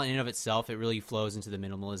 art style in and of itself. It really flows into the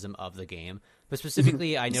minimalism of the game. But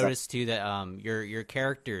specifically, I exactly. noticed too that your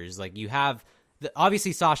characters, like you have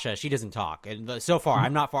obviously Sasha, she doesn't talk, and so far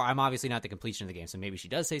I'm not far. I'm obviously not the completion of the game, so maybe she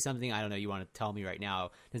does say something. I don't know. You want to tell me right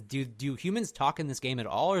now? Do humans talk in this game at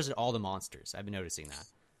all, or is it all the monsters? I've been noticing that.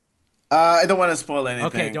 I don't want to spoil Okay,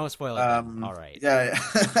 anything. don't spoil it then. All right. Yeah,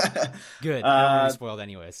 yeah. Good. I don't want to be spoiled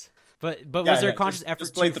anyways. But was Yeah, there a yeah. conscious Just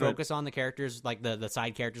effort play to through it. focus on the characters, like the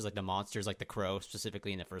side characters, like the monsters, like the crow,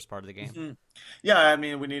 specifically in the first part of the game? Mhm. Yeah, I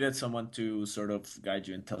mean, we needed someone to sort of guide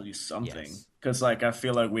you and tell you something. Yes. Because, like, I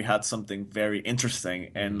feel like we had something very interesting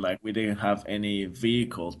and, Hmm. like, we didn't have any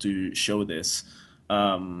vehicle to show this.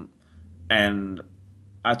 Um, and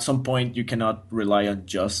at some point, you cannot rely on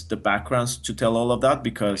just the backgrounds to tell all of that Right.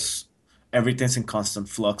 because everything's in constant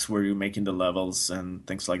flux where you're making the levels and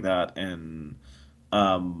things like that. And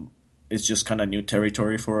um, it's just kind of new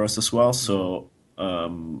territory for us as well. Hmm. So,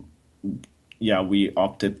 yeah, we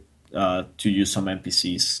opted to use some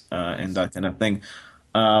NPCs and Nice. that kind of thing.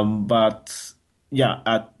 But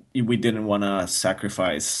yeah, we didn't want to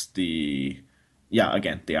sacrifice yeah,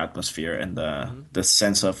 again, the atmosphere and Hmm. the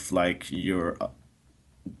sense of like you're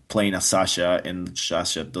playing as Sasha and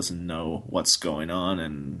Sasha doesn't know what's going on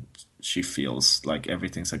and she feels like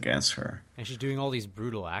everything's against her. And she's doing all these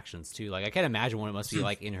brutal actions too. Like I can't imagine what it must be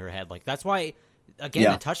like in her head. Like that's why, again, the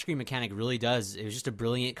Yeah. touchscreen mechanic really does. It was just a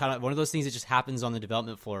brilliant kind of one of those things that just happens on the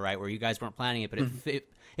development floor, right? Where you guys weren't planning it, but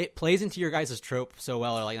it plays into your guys' trope so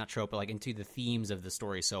well, or like not trope, but like into the themes of the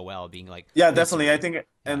story so well, being like Yeah, definitely. I visceral. think,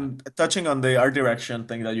 Yeah. and touching on the art direction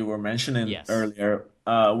thing that you were mentioning Yes. earlier,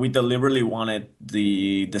 we deliberately wanted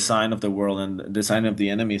the design of the world and the design of the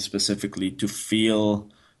enemy specifically to feel.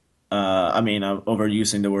 I mean, I'm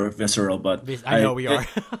overusing the word visceral, but I know we are.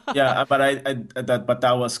 yeah, but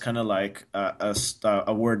that was kind of like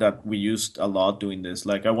a word that we used a lot doing this.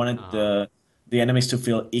 Like, I wanted uh, the enemies to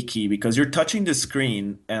feel icky because you're touching the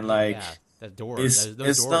screen and oh yeah, like that door. is Those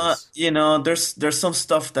it's not doors. there's some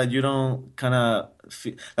stuff that you don't kind of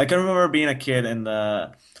feel like. I remember being a kid and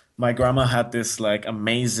my grandma had this like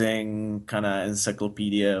amazing kind of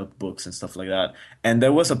encyclopedia books and stuff like that, and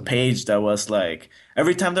there was a Hmm. page that was like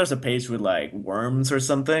every time there's a page with like worms or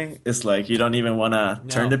something, it's like you don't even want to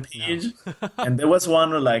turn No, the no. page. And there was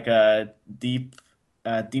one with like deep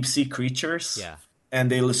sea creatures, Yeah.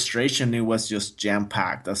 and the illustration it was just jam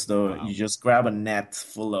packed as though Wow. you just grab a net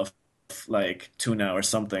full of like tuna or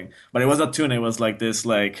something. But it was not tuna, it was like this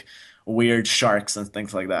like weird sharks and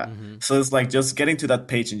things like that. Hmm. So it's like just getting to that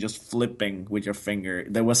page and just flipping with your finger.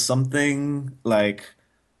 There was something like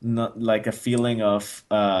not like a feeling of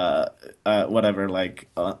whatever like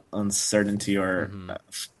uncertainty or Hmm.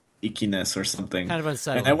 ickiness or something. Kind of And I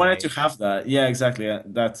unsettling, wanted to right? have that. Yeah, exactly.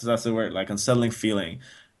 That's the word, like unsettling feeling.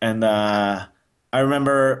 And I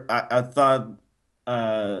remember I thought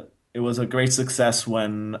uh, it was a great success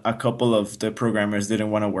when a couple of the programmers didn't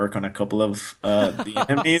want to work on a couple of the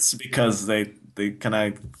enemies because they kind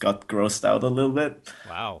of got grossed out a little bit.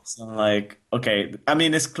 Wow. So I'm like, okay, I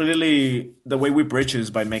mean, it's clearly the way we bridge is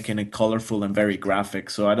by making it colorful and very graphic.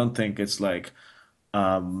 So I don't think it's like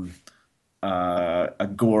um, a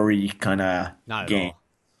gory kind of Not at game.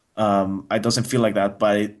 all. It doesn't feel like that,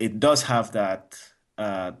 but it does have that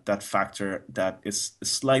factor that is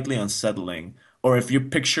slightly unsettling. Or if you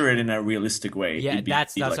picture it in a realistic way, Yeah, it'd be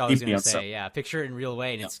that's like what I was deeply gonna unsettling. say. Yeah, picture it in real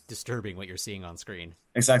way, and Yeah, it's disturbing what you're seeing on screen.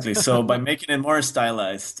 exactly. So by making it more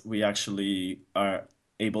stylized, we actually are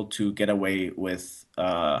able to get away with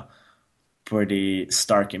pretty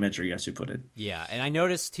stark imagery, as you put it. Yeah, and I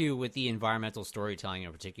noticed too with the environmental storytelling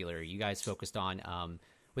in particular, you guys focused on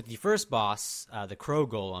with the first boss, the crow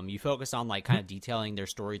golem. You focused on like kind of detailing their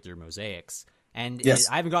story through mosaics, And Yes.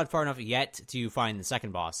 I haven't gotten far enough yet to find the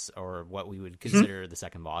second boss, or what we would Mhm. consider the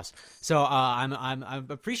second boss. So I'm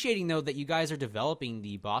appreciating though that you guys are developing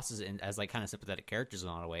the bosses as like kind of sympathetic characters in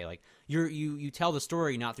a way. Like you tell the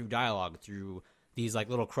story not through dialogue, through these like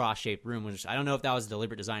little cross shaped rooms. Which I don't know if that was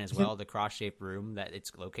deliberate design as well, the cross shaped room that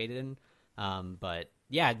it's located in. But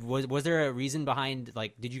yeah, was there a reason behind,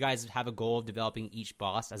 like, did you guys have a goal of developing each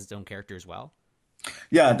boss as its own character as well?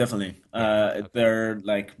 Yeah, definitely. Yeah. Okay. They're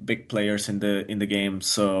like big players in the game,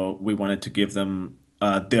 so we wanted to give them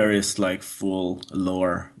there is like full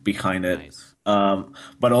lore behind it. Nice.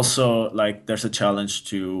 But also like there's a challenge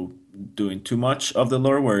to doing too much of the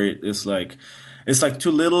lore where it is like it's like too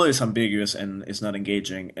little is ambiguous and it's not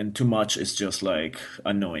engaging, and too much is just like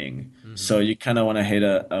annoying. Mm-hmm. So you kind of want to hit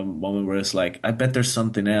a moment where it's like, I bet there's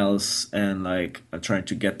something else, and like I'm trying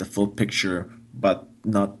to get the full picture, but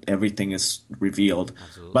not everything is revealed.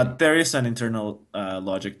 Absolutely. But there is an internal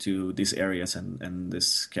logic to these areas and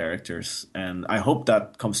these characters, and I hope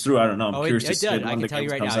that comes through. I don't know. I'm Oh, curious to it see did. it I when can the tell game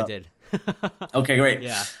you right now comes it out. did. Okay, great.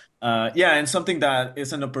 Yeah. Yeah, and something that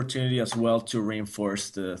is an opportunity as well to reinforce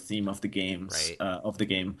the theme of the games Right. of the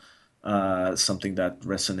game. Something that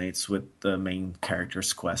resonates with the main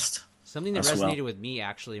character's quest Something that as well. resonated with me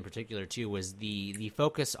actually in particular too was the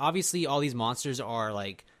focus. Obviously, all these monsters are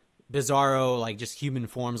like bizarro, like just human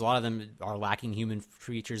forms. A lot of them are lacking human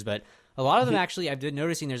features, but a lot of them actually, I've been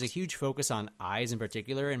noticing there's a huge focus on eyes in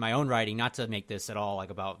particular in my own writing. Not to make this at all like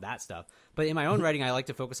about that stuff, but in my own writing, I like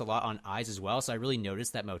to focus a lot on eyes as well. So I really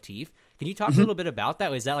noticed that motif. Can you talk a little bit about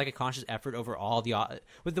that? Is that like a conscious effort over all the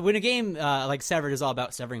with the when a game like Severed is all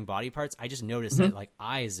about severing body parts? I just noticed that like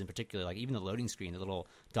eyes in particular, like even the loading screen, the little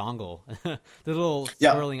dongle, the little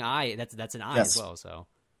Yeah. swirling eye. That's an eye as Yes. well. So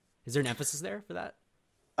is there an emphasis there for that?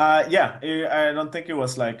 Yeah, I don't think it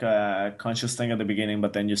was like a conscious thing at the beginning,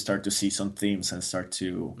 but then you start to see some themes and start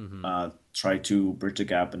to Mm-hmm. try to bridge the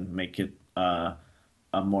gap and make it a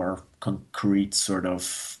more concrete sort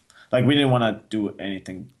of like we didn't want to do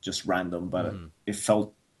anything just random, but Mm-hmm. it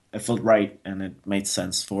felt right and it made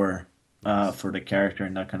sense Nice. for the character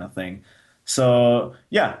and that kind of thing. So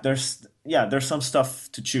yeah, there's some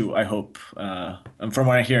stuff to chew, I hope. And from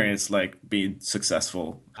what I'm hearing, it's like being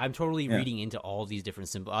successful. I'm totally Yeah. reading into all these different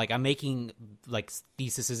symbols. Like I'm making like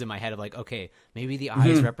theses in my head of like, okay, maybe the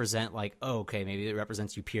eyes Mhm. represent like, oh, okay, maybe it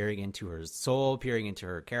represents you peering into her soul, peering into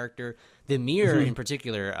her character. The mirror in Mhm.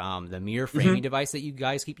 particular, the mirror framing Mhm. device that you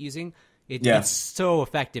guys keep using, it's Yeah. so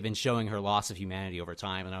effective in showing her loss of humanity over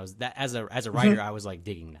time. And I was that as a writer, Mhm. I was like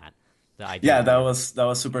digging that the idea of Yeah, the mirror. that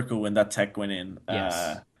was super cool when that tech went in.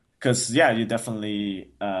 Yes. 'Cause yeah, you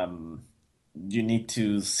definitely you need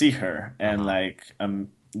to see her Uh and huh. like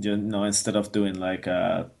you know instead of doing like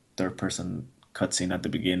a third person cutscene at the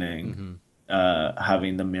beginning, Mm-hmm.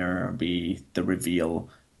 having the mirror be the reveal.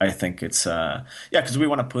 I think it's yeah, because we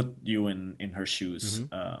want to put you in her shoes.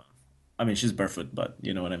 Mm-hmm. I mean, she's barefoot, but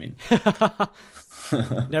you know what I mean.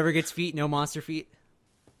 Never gets feet, no monster feet.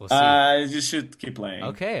 We'll see. You should keep playing.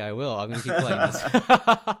 Okay, I will. I'm gonna keep playing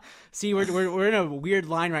this. See, we're in a weird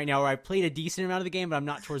line right now where I played a decent amount of the game, but I'm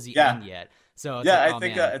not towards the Yeah. end yet. So it's Yeah, like, oh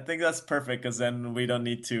man, I think that's perfect because then we don't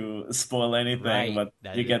need to spoil anything, right? but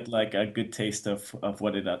That you get like a good taste of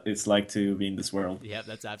what it's like to be in this world. Yep,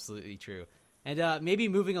 that's absolutely true. And maybe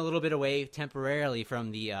moving a little bit away temporarily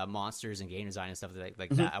from the monsters and game design and stuff like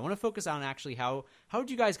Mhm. that. I want to focus on actually how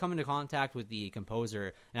did you guys come into contact with the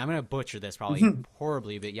composer? And I'm gonna butcher this probably Mhm.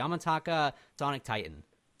 horribly, but Yamataka Sonic Titan.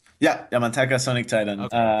 Yeah, Yamantaka Sonic Titan,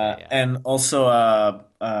 Okay, yeah. and also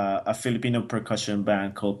a Filipino percussion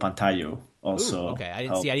band called Pantayo Ooh, also okay. I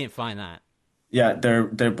didn't see. helped. I didn't find that. Yeah,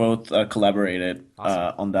 they're both collaborated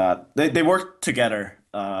Awesome. on that. They worked together,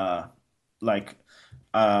 like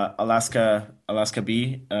Alaska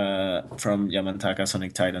B from Yamantaka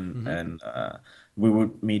Sonic Titan, Mm-hmm. and we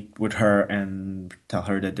would meet with her and tell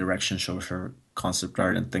her the direction, show her concept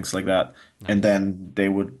art and things like that, and Nice. then they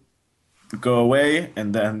would go away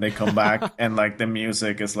and then they come back and like the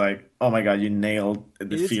music is like, oh my God, you nailed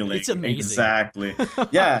the It's feeling amazing. exactly.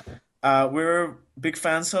 Yeah, we're big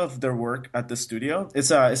fans of their work at the studio.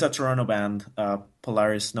 It's a Toronto band,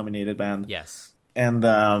 Polaris nominated band, Yes.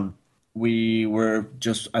 and we were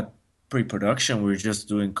just at pre-production. We were just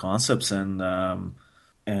doing concepts and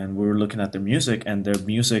we were looking at their music, and their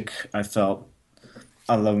music I felt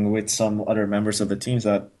along with some other members of the teams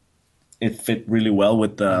that it fit really well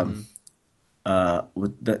Mm-hmm.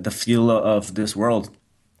 with the feel of this world.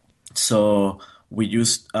 So we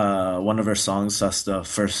used one of their songs as the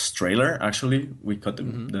first trailer. Actually, we cut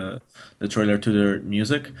Mm-hmm. the trailer to their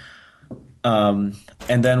music, and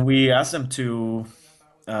then we asked them to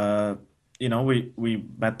uh, we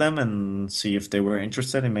met them and see if they were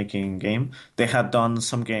interested in making a game. They had done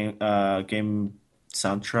some game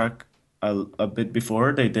soundtrack a bit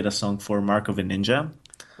before. They did a song for Mark of a Ninja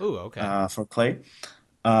Ooh, okay. for Clay,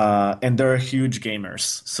 and they're huge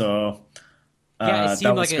gamers, so Yeah,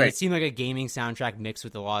 that was it great. seemed like a gaming soundtrack mixed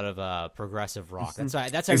with a lot of progressive rock. I really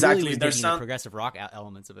Exactly, was their digging the sound progressive rock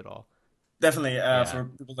elements of it all. definitely Yeah. for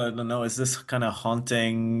people that don't know, is this kind of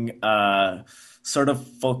haunting, sort of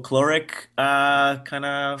folkloric kind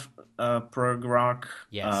of prog rock.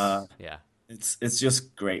 Yes. Yeah. It's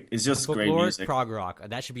just great. It's A just great folkloric music. prog rock.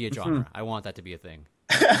 That should be a Mhm. genre. I want that to be a thing.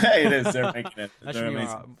 It is. They're making it. That should They're be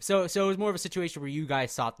amazing. so it was more of a situation where you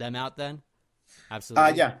guys sought them out then?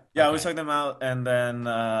 Absolutely. Yeah, we Okay. checked them out, and then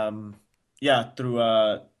yeah,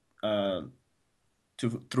 uh,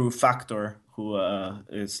 through Factor, who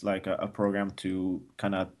is like a program to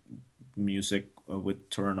kind of music with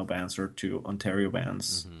Toronto bands or to Ontario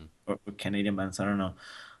bands Hmm. or Canadian bands. I don't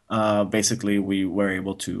know. Basically, we were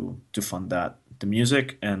able to fund the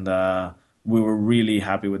music, and we were really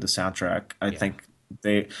happy with the soundtrack. I Yeah. think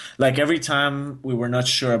they like every time we were not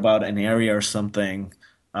sure about an area or something.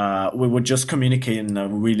 We would just communicate in a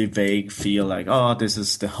really vague feel, like, "Oh, this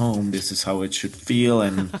is the home. This is how it should feel,"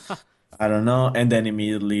 and I don't know. And then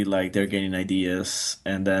immediately, like, they're getting ideas,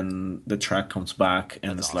 and then the track comes back,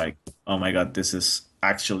 and That's it's awesome. like, oh my God, this is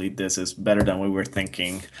better than we were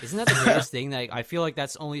thinking. Isn't that the greatest thing? That I feel like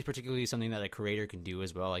that's only particularly something that a creator can do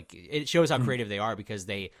as well. Like it shows how creative they are because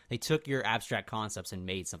they took your abstract concepts and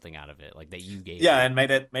made something out of it, like that you gave Yeah, them.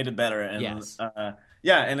 and made it better, and Yes,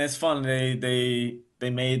 yeah, and it's fun. They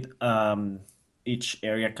made each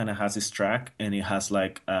area kind of has its track, and it has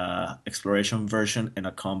like exploration version and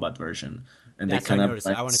a combat version, and they that's what I kind of noticed.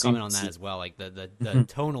 like I want to comment on that seamlessly. as well. Like the Mhm.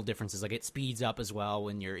 tonal differences, like it speeds up as well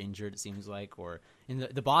when you're injured. It seems like, or in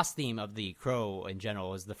the boss theme of the crow in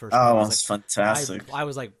general was the first one. I Oh, was like, it's fantastic. I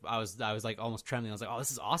was like almost trembling. I was like, oh,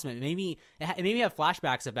 this is awesome. It made me have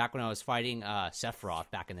flashbacks of back when I was fighting Sephiroth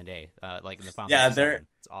back in the day, like in the Final Yeah, Fantasy they're VII.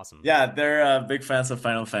 It's awesome. yeah, they're big fans of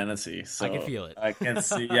Final Fantasy, I can so feel it. I can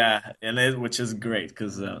see, yeah, and it which is great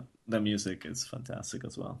because the music is fantastic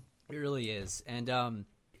as well. It really is, and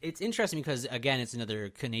it's interesting because again, it's another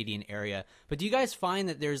Canadian area. But do you guys find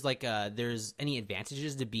that there's any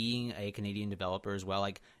advantages to being a Canadian developer as well?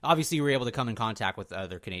 Like, obviously, you were able to come in contact with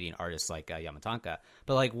other Canadian artists like Yamatanka.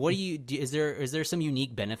 But like, what is there some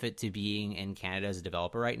unique benefit to being in Canada as a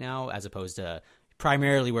developer right now, as opposed to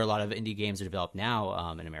primarily where a lot of indie games are developed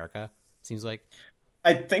now in America? Seems like.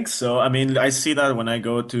 I think so. I mean, I see that when I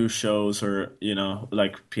go to shows or,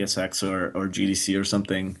 like PSX or GDC or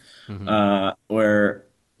something, Hmm. where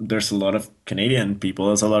there's a lot of Canadian people,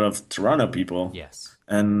 there's a lot of Toronto people. Yes,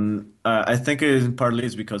 And I think it partly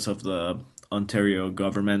is because of the Ontario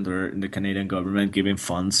government or the Canadian government giving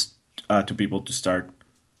funds to people to start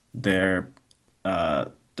their uh,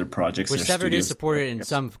 their projects, which their Severed is studios there, supported I in guess.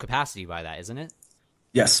 some capacity by that, isn't it?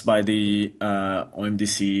 Yes, by the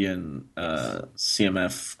OMDC and Yes,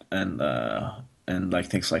 CMF and like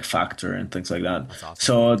things like Factor and things like that. that's awesome.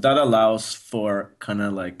 So that allows for kind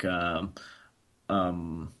of like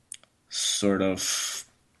sort of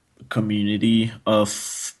community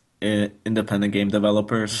of independent game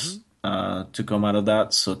developers Hmm. to come out of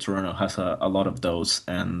that. So Toronto has a lot of those,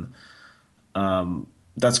 and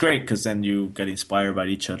that's great because then you get inspired by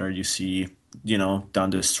each other. You see, down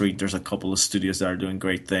the street, there's a couple of studios that are doing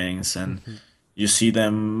great things, and you see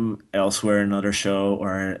them elsewhere in other show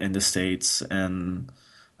or in the States, and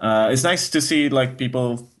it's nice to see like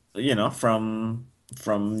people, from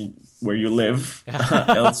where you live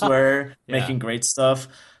elsewhere Yeah. making great stuff.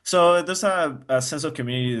 So there's a sense of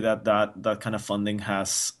community that kind of funding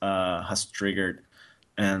has triggered,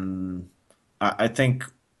 and I think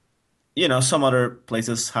some other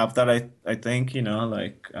places have that. I think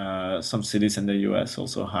like some cities in the U.S.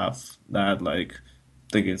 also have that. Like I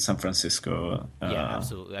think in San Francisco, Yeah,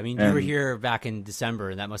 absolutely. I mean, you were and here back in December,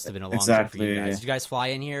 and that must have been a long trip for you guys. exactly, Did you guys fly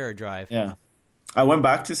in here or drive? yeah. I went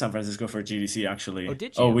back to San Francisco for GDC Oh, actually.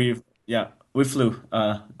 did Oh, you? we flew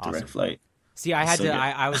direct Awesome. flight. See, So good.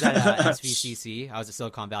 I was at SVCC. I was at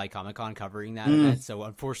Silicon Valley Comic Con covering that event. Mm. So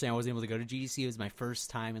unfortunately, I wasn't able to go to GDC. It was my first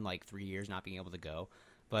time in like 3 years not being able to go.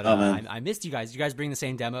 But Oh man. I missed you guys. Did you guys bring the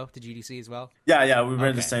same demo to GDC as well? Yeah, we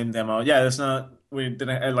ran the Okay. same demo. Yeah, there's not we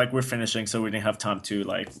didn't like we're finishing, so we didn't have time to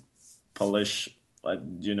like polish, I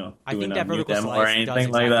doing think a that new vertical demo or slice does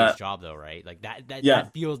anything like exactly its that. job, though, right? Like Yeah,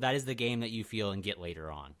 that is the game that you feel and get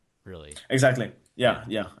later on. Really. exactly. Yeah,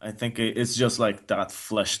 Yeah. yeah. I think it's just like that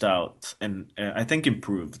fleshed out and I think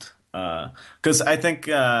improved. Because I think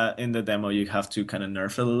in the demo you have to kind of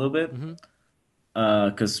nerf it a little bit. Hmm.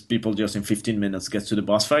 because people just in 15 minutes get to the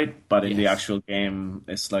boss fight, but in the Yes. actual game,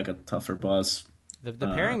 it's like a tougher boss. The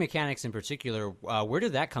Uh, pairing mechanics in particular, where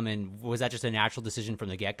did that come in? Was that just a natural decision from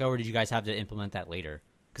the get go, or did you guys have to implement that later?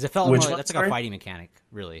 Because it felt more which like one, that's like a sorry? fighting mechanic,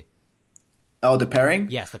 really. Oh, the pairing?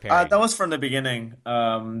 Yes, the That pairing. was from the beginning.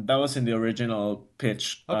 That was in the original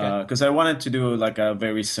pitch. Okay. Because I wanted to do like a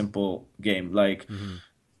very simple game. Like Hmm.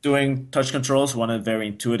 doing touch controls, wanted very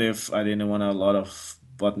intuitive. I didn't want a lot of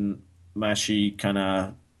button mashy kind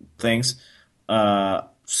of things.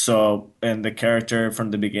 And the character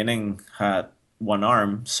from the beginning had one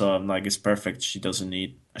arm, so I'm like, it's perfect. She doesn't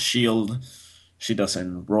need a shield. She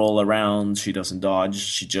doesn't roll around. She doesn't dodge.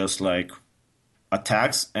 She just like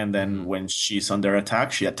attacks, and then Hmm. when she's under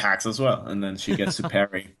attack, she attacks as well, and then she gets to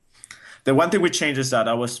parry. The one thing we changed is that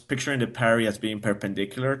I was picturing the parry as being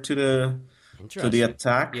perpendicular to the Interesting.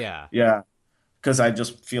 attack. Yeah. Yeah, because I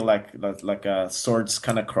just feel like a swords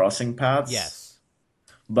kind of crossing paths, Yes.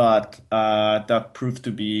 but that proved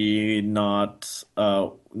to be not.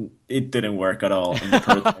 It didn't work at all in the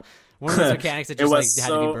prototype. One of those mechanics that It just was like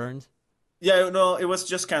had to be so burned. yeah, no, it was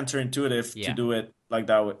just counterintuitive to Yeah. do it like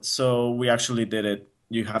that. So we actually did it.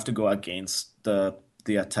 You have to go against the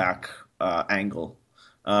attack angle,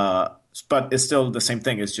 uh, but it's still the same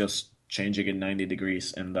thing. It's just changing it 90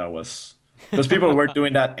 degrees, and that was because people were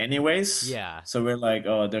doing that anyways. Yeah. So we're like,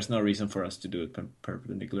 oh, there's no reason for us to do it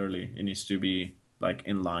perpendicularly. It needs to be like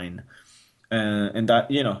in line. And that,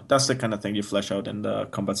 that's the kind of thing you flesh out in the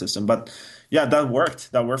combat system. But yeah, that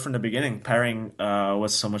worked. That worked from the beginning. Pairing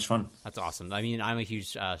was so much fun. That's awesome. I mean, I'm a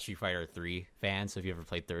huge Street Fighter 3 fan, so if you ever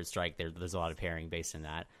played Third Strike, there's a lot of pairing based in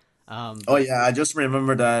that. Oh But yeah, I just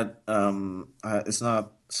remember that it's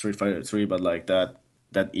not Street Fighter 3, but like that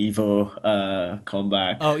Evo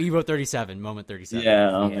comeback. oh, Evo 37, Moment 37.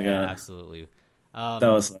 Yeah, oh my Yeah, God. absolutely. That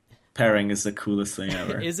Um, was pairing is the coolest thing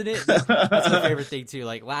ever. Isn't it? That's my favorite thing too.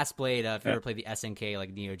 Like Last Blade, if you Yeah. ever played the SNK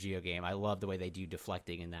like Neo Geo game, I love the way they do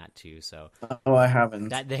deflecting in that too. So Oh, I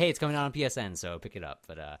haven't. hey, it's coming out on PSN, so pick it up.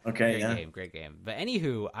 But Okay, great yeah. game, great game. But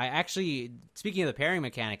anywho, I actually speaking of the pairing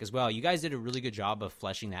mechanic as well, you guys did a really good job of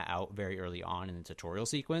fleshing that out very early on in the tutorial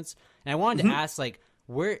sequence. And I wanted to Mhm. ask like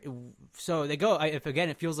where so they go if again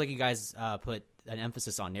it feels like you guys put an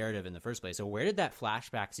emphasis on narrative in the first place. So where did that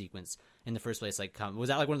flashback sequence in the first place like come? Was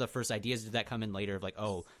that like one of the first ideas? Did that come in later of like,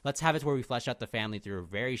 oh, let's have it where we flesh out the family through a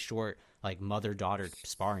very short like mother-daughter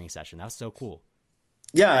sparring session? That was so cool.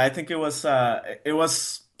 Yeah, I think it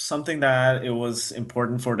was something that it was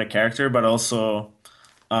important for the character, but also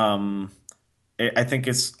um I think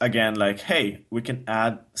it's again like, hey, we can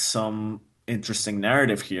add some interesting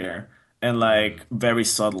narrative here and Mm-hmm. like very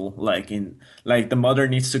subtle, like the mother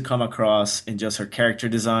needs to come across in just her character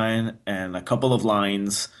design and a couple of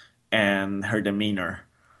lines and her demeanor.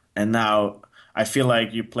 And now I feel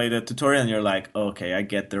like you play the tutorial and you're like, okay, I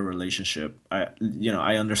get the relationship. I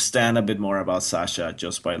understand a bit more about Sasha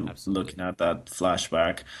just by Absolutely. looking at that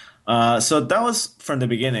flashback. So that was from the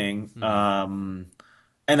beginning. Mm-hmm.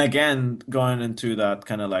 And again, going into that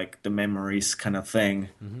kind of like the memories kind of thing,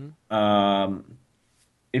 Mm-hmm. um,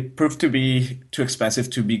 it proved to be too expensive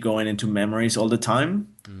to be going into memories all the time.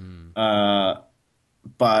 Mm. Uh,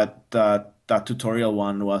 but that tutorial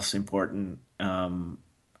one was important, and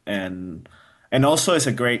and also it's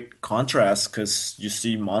a great contrast because you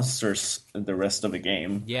see monsters in the rest of the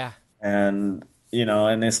game, Yeah. and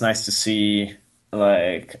and it's nice to see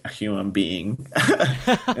like a human being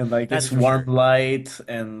and like That's this for warm sure. light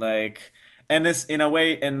and it's in a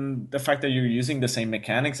way, and the fact that you're using the same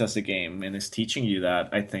mechanics as the game and it's teaching you that,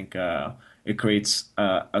 I think it creates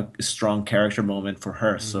a strong character moment for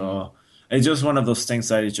her. Mm-hmm. So it's just one of those things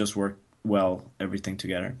that it just worked well, everything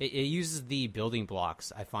together. It uses the building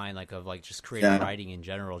blocks I find like of like just creative Yeah. writing in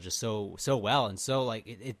general just so well and so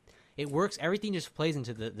like it works. Everything just plays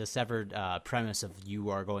into the severed premise of you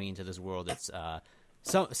are going into this world that's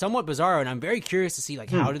somewhat bizarre, and I'm very curious to see like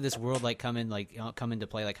how Hmm. did this world like come in like come into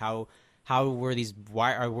play, like how were these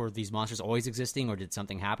were these monsters always existing or did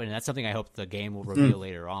something happen? And that's something I hope the game will Hmm. reveal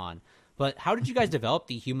later on. But how did you guys develop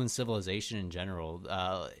the human civilization in general,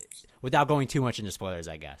 without going too much into spoilers,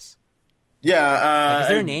 I guess? Like, is Yeah,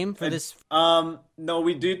 there a name for this? no,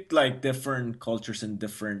 we did like different cultures in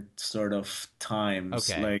different sort of times.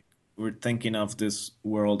 Okay. Like we're thinking of this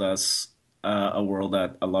world as a world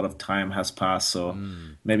that a lot of time has passed. So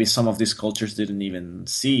Mm, maybe some of these cultures didn't even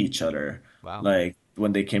see each other. wow. Like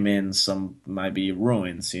when they came in, some might be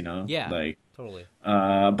ruins, Yeah. like. Totally.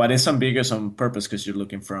 But it's ambiguous on purpose because you're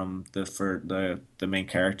looking from the main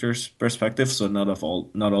character's perspective, so not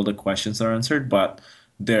all the questions are answered, but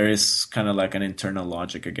there is kind of like an internal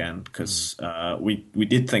logic again Mm, because we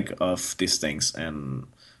did think of these things, and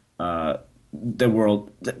uh, the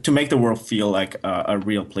world to make the world feel like a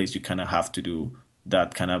real place, you kind of have to do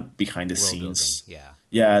that kind of behind the World building, scenes. yeah.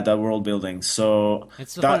 Yeah, that world building. So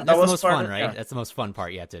It's the fun. that That's the was most part fun, of, right? yeah. That's the most fun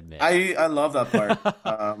part. You have to admit. I love that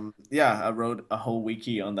part. Yeah, I wrote a whole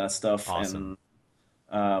wiki on that stuff, Awesome.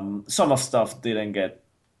 and some of stuff didn't get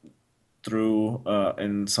through,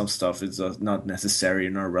 and some stuff is not necessary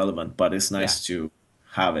nor relevant, but it's Yeah. nice to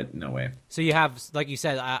have it in a way. So you have, like you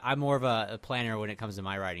said, I'm more of a planner when it comes to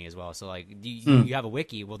my writing as well. So like, you Hmm. have a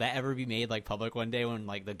wiki? Will that ever be made like public one day when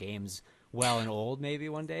like the game's well and old, maybe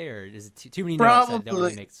one day, or is it too many notes that don't really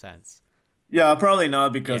Probably, make sense? yeah, probably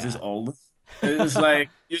not because it's Yeah. old. It's like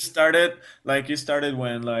you started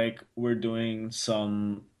when like we're doing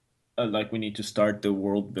some like we need to start the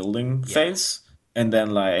world building Yeah. phase, and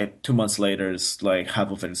then like 2 months later, it's like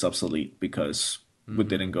half of it is obsolete because we Mm-hmm.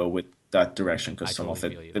 didn't go with that direction because I some totally of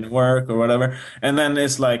it feel you didn't there. work or whatever. And then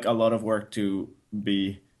it's like a lot of work to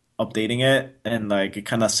be updating it, and like it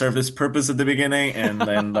kind of served its purpose at the beginning, and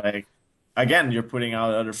then like again, you're putting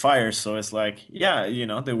out other fires. So it's like, yeah,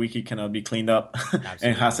 the wiki cannot be cleaned up and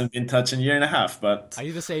Absolutely. hasn't been touched in a year and a half. I But,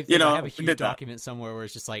 do the same thing. I have a we huge did that. document somewhere where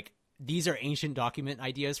it's just like these are ancient document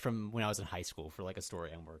ideas from when I was in high school for like a story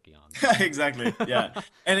I'm working Exactly. Yeah. on.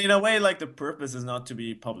 And in a way, like the purpose is not to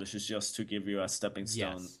be published, it's just to give you a stepping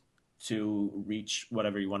stone Yes. to reach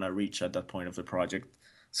whatever you want to reach at that point of the project.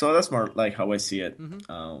 So that's more like how I see it. Hmm.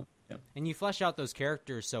 Yeah. And you flesh out those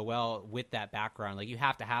characters so well with that background. Like you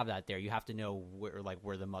have to have that there. You have to know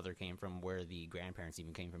where the mother came from, where the grandparents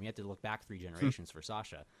even came from. You have to look back 3 generations for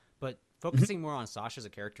Sasha. But focusing more on Sasha as a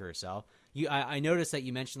character herself, I noticed that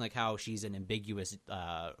you mentioned like how she's an ambiguous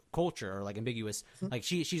culture or like ambiguous. Like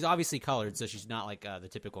she's obviously colored, so she's not like the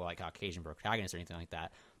typical like Caucasian protagonist or anything like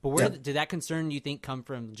that. But where Yeah. did that concern you think come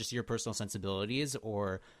from? Just your personal sensibilities,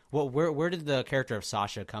 or where did the character of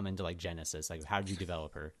Sasha come into like Genesis? Like how did you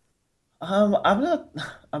develop her? I'm not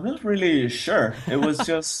I'm not really sure. It was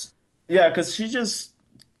just yeah, because she just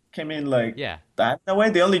came in like Yeah. that in a way.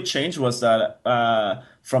 The only change was that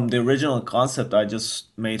from the original concept, I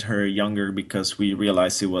just made her younger because we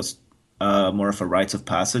realized it was more of a rites of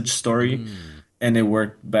passage story, Mm. and it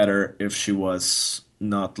worked better if she was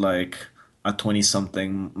not like a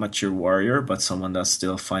 20-something mature warrior, but someone that's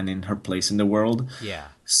still finding her place in the world. Yeah,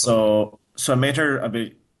 totally. So I made her a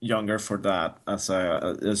bit younger for that, as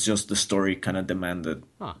just the story kind of demanded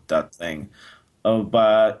Huh. that thing.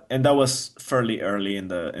 But and that was fairly early in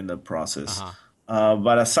the Uh process. huh.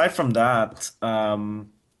 But aside from that,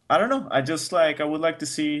 I don't know. I would like to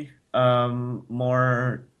see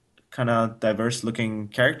more kind of diverse looking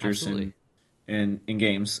characters Absolutely. in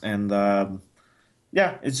games, and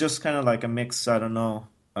yeah, it's just kind of like a mix. I don't know.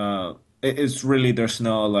 It's really there's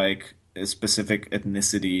no like a specific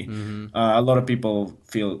ethnicity. Mm-hmm. A lot of people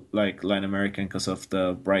feel like Latin American because of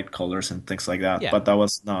the bright colors and things like that, Yeah. but that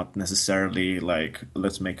was not necessarily like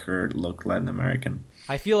let's make her look Latin American.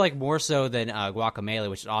 I feel like more so than Guacamole,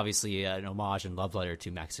 which is obviously an homage and love letter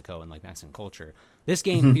to Mexico and like Mexican culture. This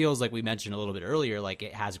game Mhm. feels like we mentioned a little bit earlier, like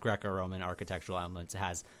it has Greco-Roman architectural elements, it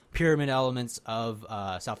has pyramid elements of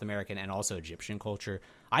South American and also Egyptian culture.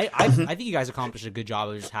 I think you guys accomplished a good job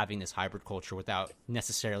of just having this hybrid culture without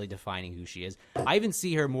necessarily defining who she is. I even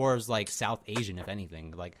see her more as like South Asian, if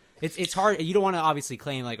anything. Like it's hard. You don't want to obviously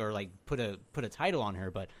claim like or like put a title on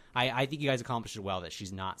her, but I think you guys accomplished it well. That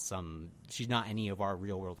she's not any of our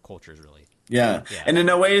real world cultures really. Yeah, Yeah. and in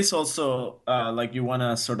a way, it's also like you want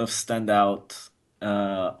to sort of stand out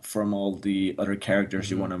from all the other characters.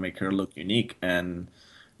 You Mm-hmm. want to make her look unique, and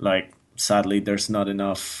like sadly, there's not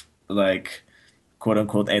enough like quote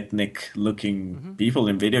unquote ethnic looking Mm-hmm. people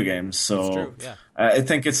in video games. It's So true. Yeah. I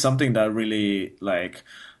think it's something that really like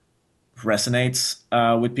resonates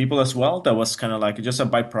with people as well. That was kind of like just a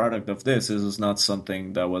byproduct of this. This is not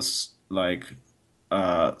something that was like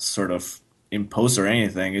sort of imposed or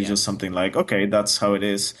anything. It's just Yes. something like, okay, that's how it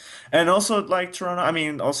is. And also like Toronto, I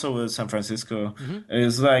mean, also with San Francisco Mm-hmm.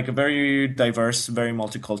 is like a very diverse, very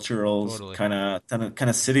multicultural Totally. kind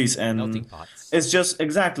of cities, Melting and pots. it's just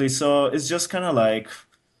exactly so. It's just kind of like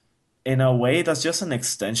in a way that's just an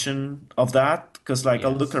extension of that because like I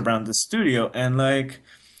look Yes. around the studio and like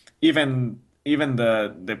even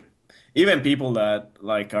the even people that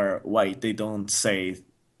like are white, they don't say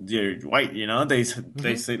they're white, they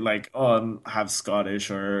Mm-hmm. say like, oh, I have Scottish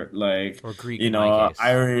or like, Or Greek in my case.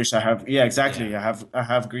 Irish. I have, yeah, Yeah. exactly. I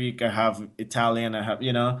have Greek. I have Italian. I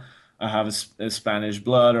have a Spanish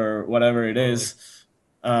blood or whatever it Totally. is.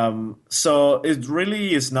 So it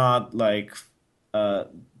really is not like uh,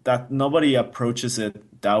 that. Nobody approaches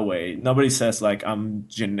it that way. Nobody says like I'm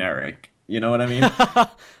generic. You know what I mean?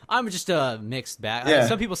 I'm just a mixed bag. Yeah.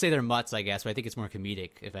 Some people say they're mutts, I guess, but I think it's more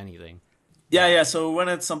comedic, if anything. Yeah, yeah. So when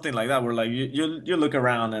it's something like that, where like you look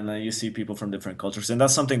around and you see people from different cultures, and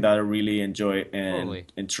that's something that I really enjoy Totally.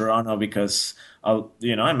 in Toronto because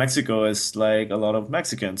in Mexico is like a lot of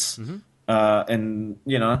Mexicans, Hmm. and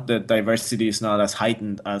the diversity is not as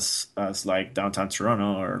heightened as like downtown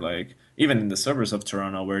Toronto or like even in the suburbs of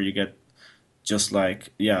Toronto where you get just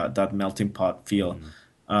like that melting pot feel.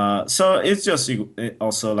 Hmm. So it's just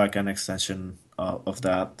also like an extension of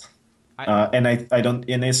that. I And I don't,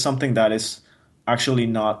 and it's something that is actually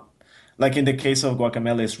not like in the case of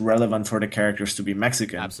Guacamole, it's relevant for the characters to be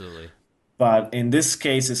Mexican. Absolutely. But in this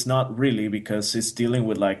case, it's not really because it's dealing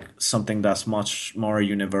with like something that's much more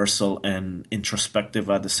universal and introspective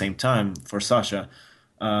at the same time for Sasha.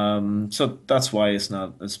 So that's why it's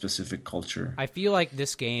not a specific culture. I feel like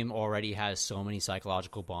this game already has so many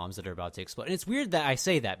psychological bombs that are about to explode. And it's weird that I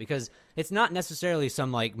say that because it's not necessarily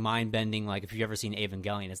some like mind bending, like if you've ever seen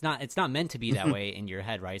Evangelion. It's not meant to be that way in your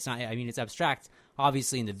head, right? It's not, I mean, it's abstract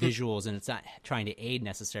obviously in the visuals and it's not trying to aid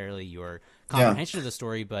necessarily your Yeah. comprehension of the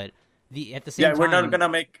story, but at the same Yeah, time, we're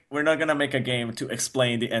not gonna make a game to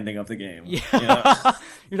explain the ending of the game. yeah. You know?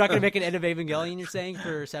 You're not going to make an end of Evangelion, you're saying,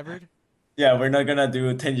 for Severed? Yeah, we're not gonna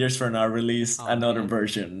do 10 years from now release Oh another man.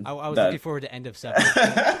 version I was looking that forward to End of Severed.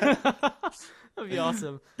 That'd be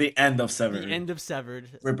awesome. the end of The Severed End of Severed.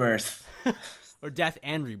 Rebirth. Or Death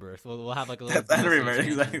and Rebirth. We'll have like a little That's that DLC Rebirth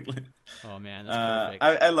expansion. exactly. Oh man, that's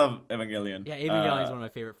perfect. I love Evangelion. Yeah, Evangelion is one of my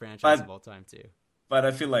favorite franchises of But all time too. but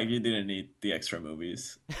I feel like you didn't need the extra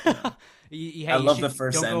movies. You know, Hey, I you love the should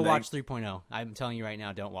first don't go ending. watch 3.0. I'm telling you right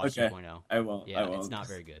now, don't watch Okay, 3.0. I won't. I Yeah, it's won't. not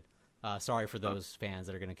very good. Sorry for those fans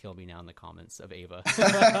that are going to kill me now in the comments of Ava.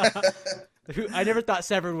 I never thought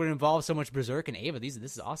Severed would involve so much Berserk and Ava. This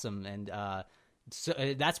is awesome, and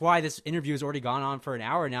that's why this interview has already gone on for an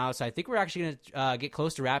hour now. So I think we're actually going to get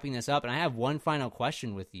close to wrapping this up. And I have one final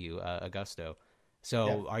question with you, Augusto. Yeah.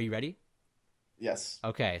 So are you ready? Yes.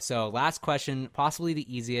 Okay, so last question, possibly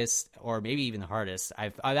the easiest, or maybe even the hardest.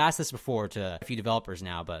 I've asked this before to a few developers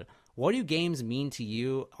now, but what do games mean to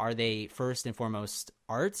you? Are they first and foremost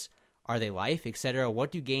art? Are they life, etc.?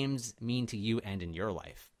 What do games mean to you and in your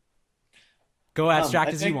life? Go abstract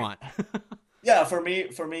I as you think want. yeah, for me,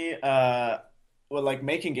 well, like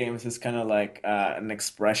making games is kind of like an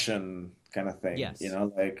expression kind of thing, Yes.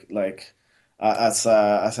 like as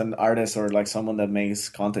an artist or like someone that makes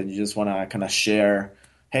content, you just want to kind of share,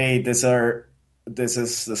 hey, this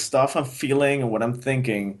is the stuff I'm feeling and what I'm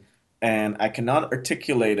thinking, and I cannot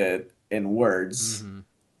articulate it in words, Hmm.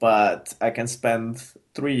 but I can spend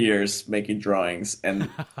 3 years making drawings and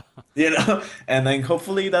and then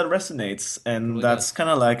hopefully that resonates, It and really that's does. kind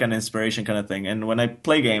of like an inspiration kind of thing. And when I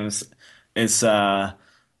play games, it's to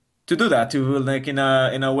do that, to like in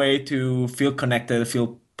a way to feel connected,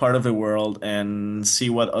 feel part of the world, and see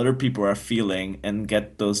what other people are feeling, and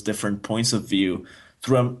get those different points of view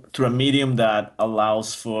through a medium that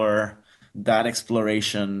allows for that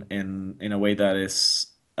exploration in a way that is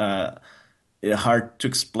hard to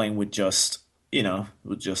explain with just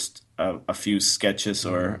a few sketches Hmm.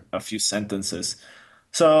 or a few sentences.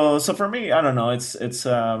 So for me, I don't know.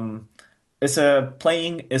 It's a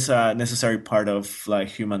playing is a necessary part of like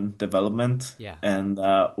human development, Yeah. and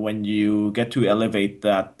when you get to elevate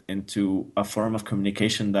that into a form of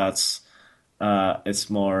communication that's it's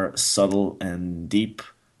more subtle and deep,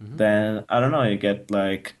 Hmm. then I don't know, you get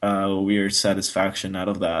like a weird satisfaction out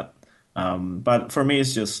of that. But for me,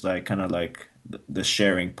 it's just like kind of like the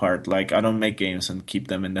sharing part. Like I don't make games and keep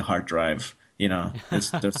them in the hard drive.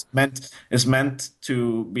 It's meant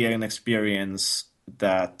to be an experience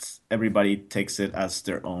that everybody takes it as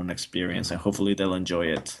their own experience, and Hmm. hopefully they'll enjoy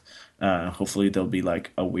it. Hopefully there'll be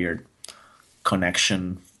like a weird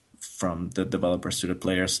connection from the developers to the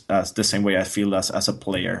players, as the same way I feel as a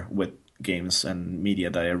player with games and media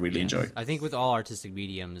that I really enjoy. Yes, I think with all artistic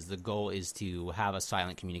mediums, the goal is to have a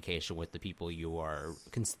silent communication with the people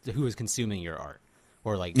who is consuming your art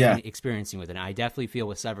or like Yeah, experiencing with it. And I definitely feel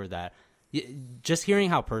with Sever that just hearing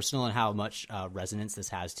how personal and how much resonance this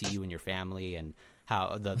has to you and your family, and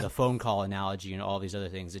how the phone call analogy and all these other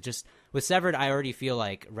things. It just with Severed, I already feel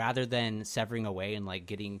like rather than severing away and like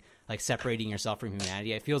getting like separating yourself from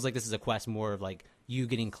humanity, it feels like this is a quest more of like you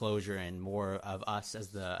getting closure and more of us as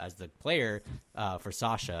the player, for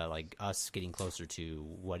Sasha, like us getting closer to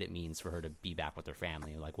what it means for her to be back with her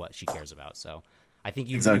family, like what she cares about. So I think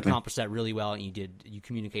you exactly. accomplished that really well, and you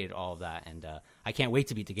communicated all of that, and I can't wait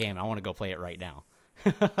to beat the game. I want to go play it right now.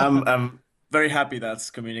 I'm very happy that's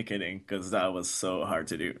communicating because that was so hard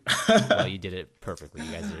to do. Well, you did it perfectly.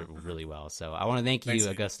 You guys did it really well. So I want to thank you, Thanks,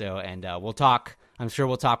 man. Augusto, and we'll talk. I'm sure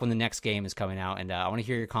we'll talk when the next game is coming out, and I want to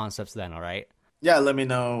hear your concepts then. All right. Yeah, let me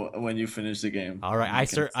know when you finish the game. All right, And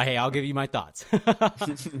we can. hey, I'll give you my thoughts.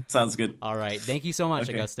 Sounds good. All right, thank you so much,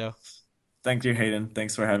 Okay. Augusto. Thank you, Hayden.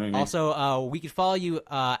 Thanks for having me. Also, we could follow you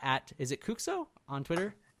at is it Kuxo on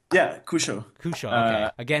Twitter? Yeah, Kusho. Kusho. Okay, Uh,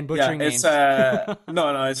 again yeah, butchering it's names.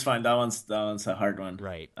 no, it's fine. That one's a hard one.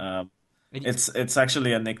 Right. And It's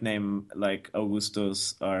actually a nickname like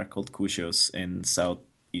Augustos are called Cushos in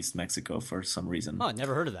Southeast Mexico for some reason. oh,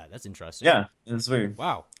 never heard of that. That's interesting. Yeah, it's weird.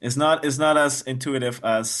 Wow. It's not as intuitive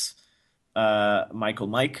as Michael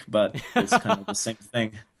Mike, but it's kind of the same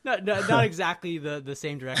thing. Not exactly the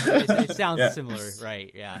same direction. It sounds Yeah. similar,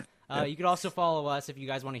 right? Yeah. Yeah. You could also follow us if you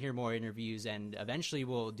guys want to hear more interviews, and eventually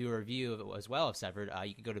we'll do a review of it as well of Severed.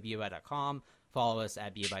 You can go to biyabyte.com, follow us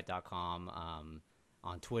at biyabyte.com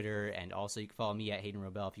on Twitter, and also you can follow me at Hayden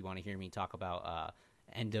Robel if you want to hear me talk about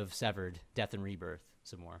End of Severed, Death and Rebirth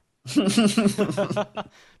some more.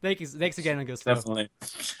 Thanks again, Augusto. Definitely.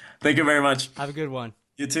 Thank you very much. Have a good one.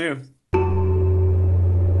 You too.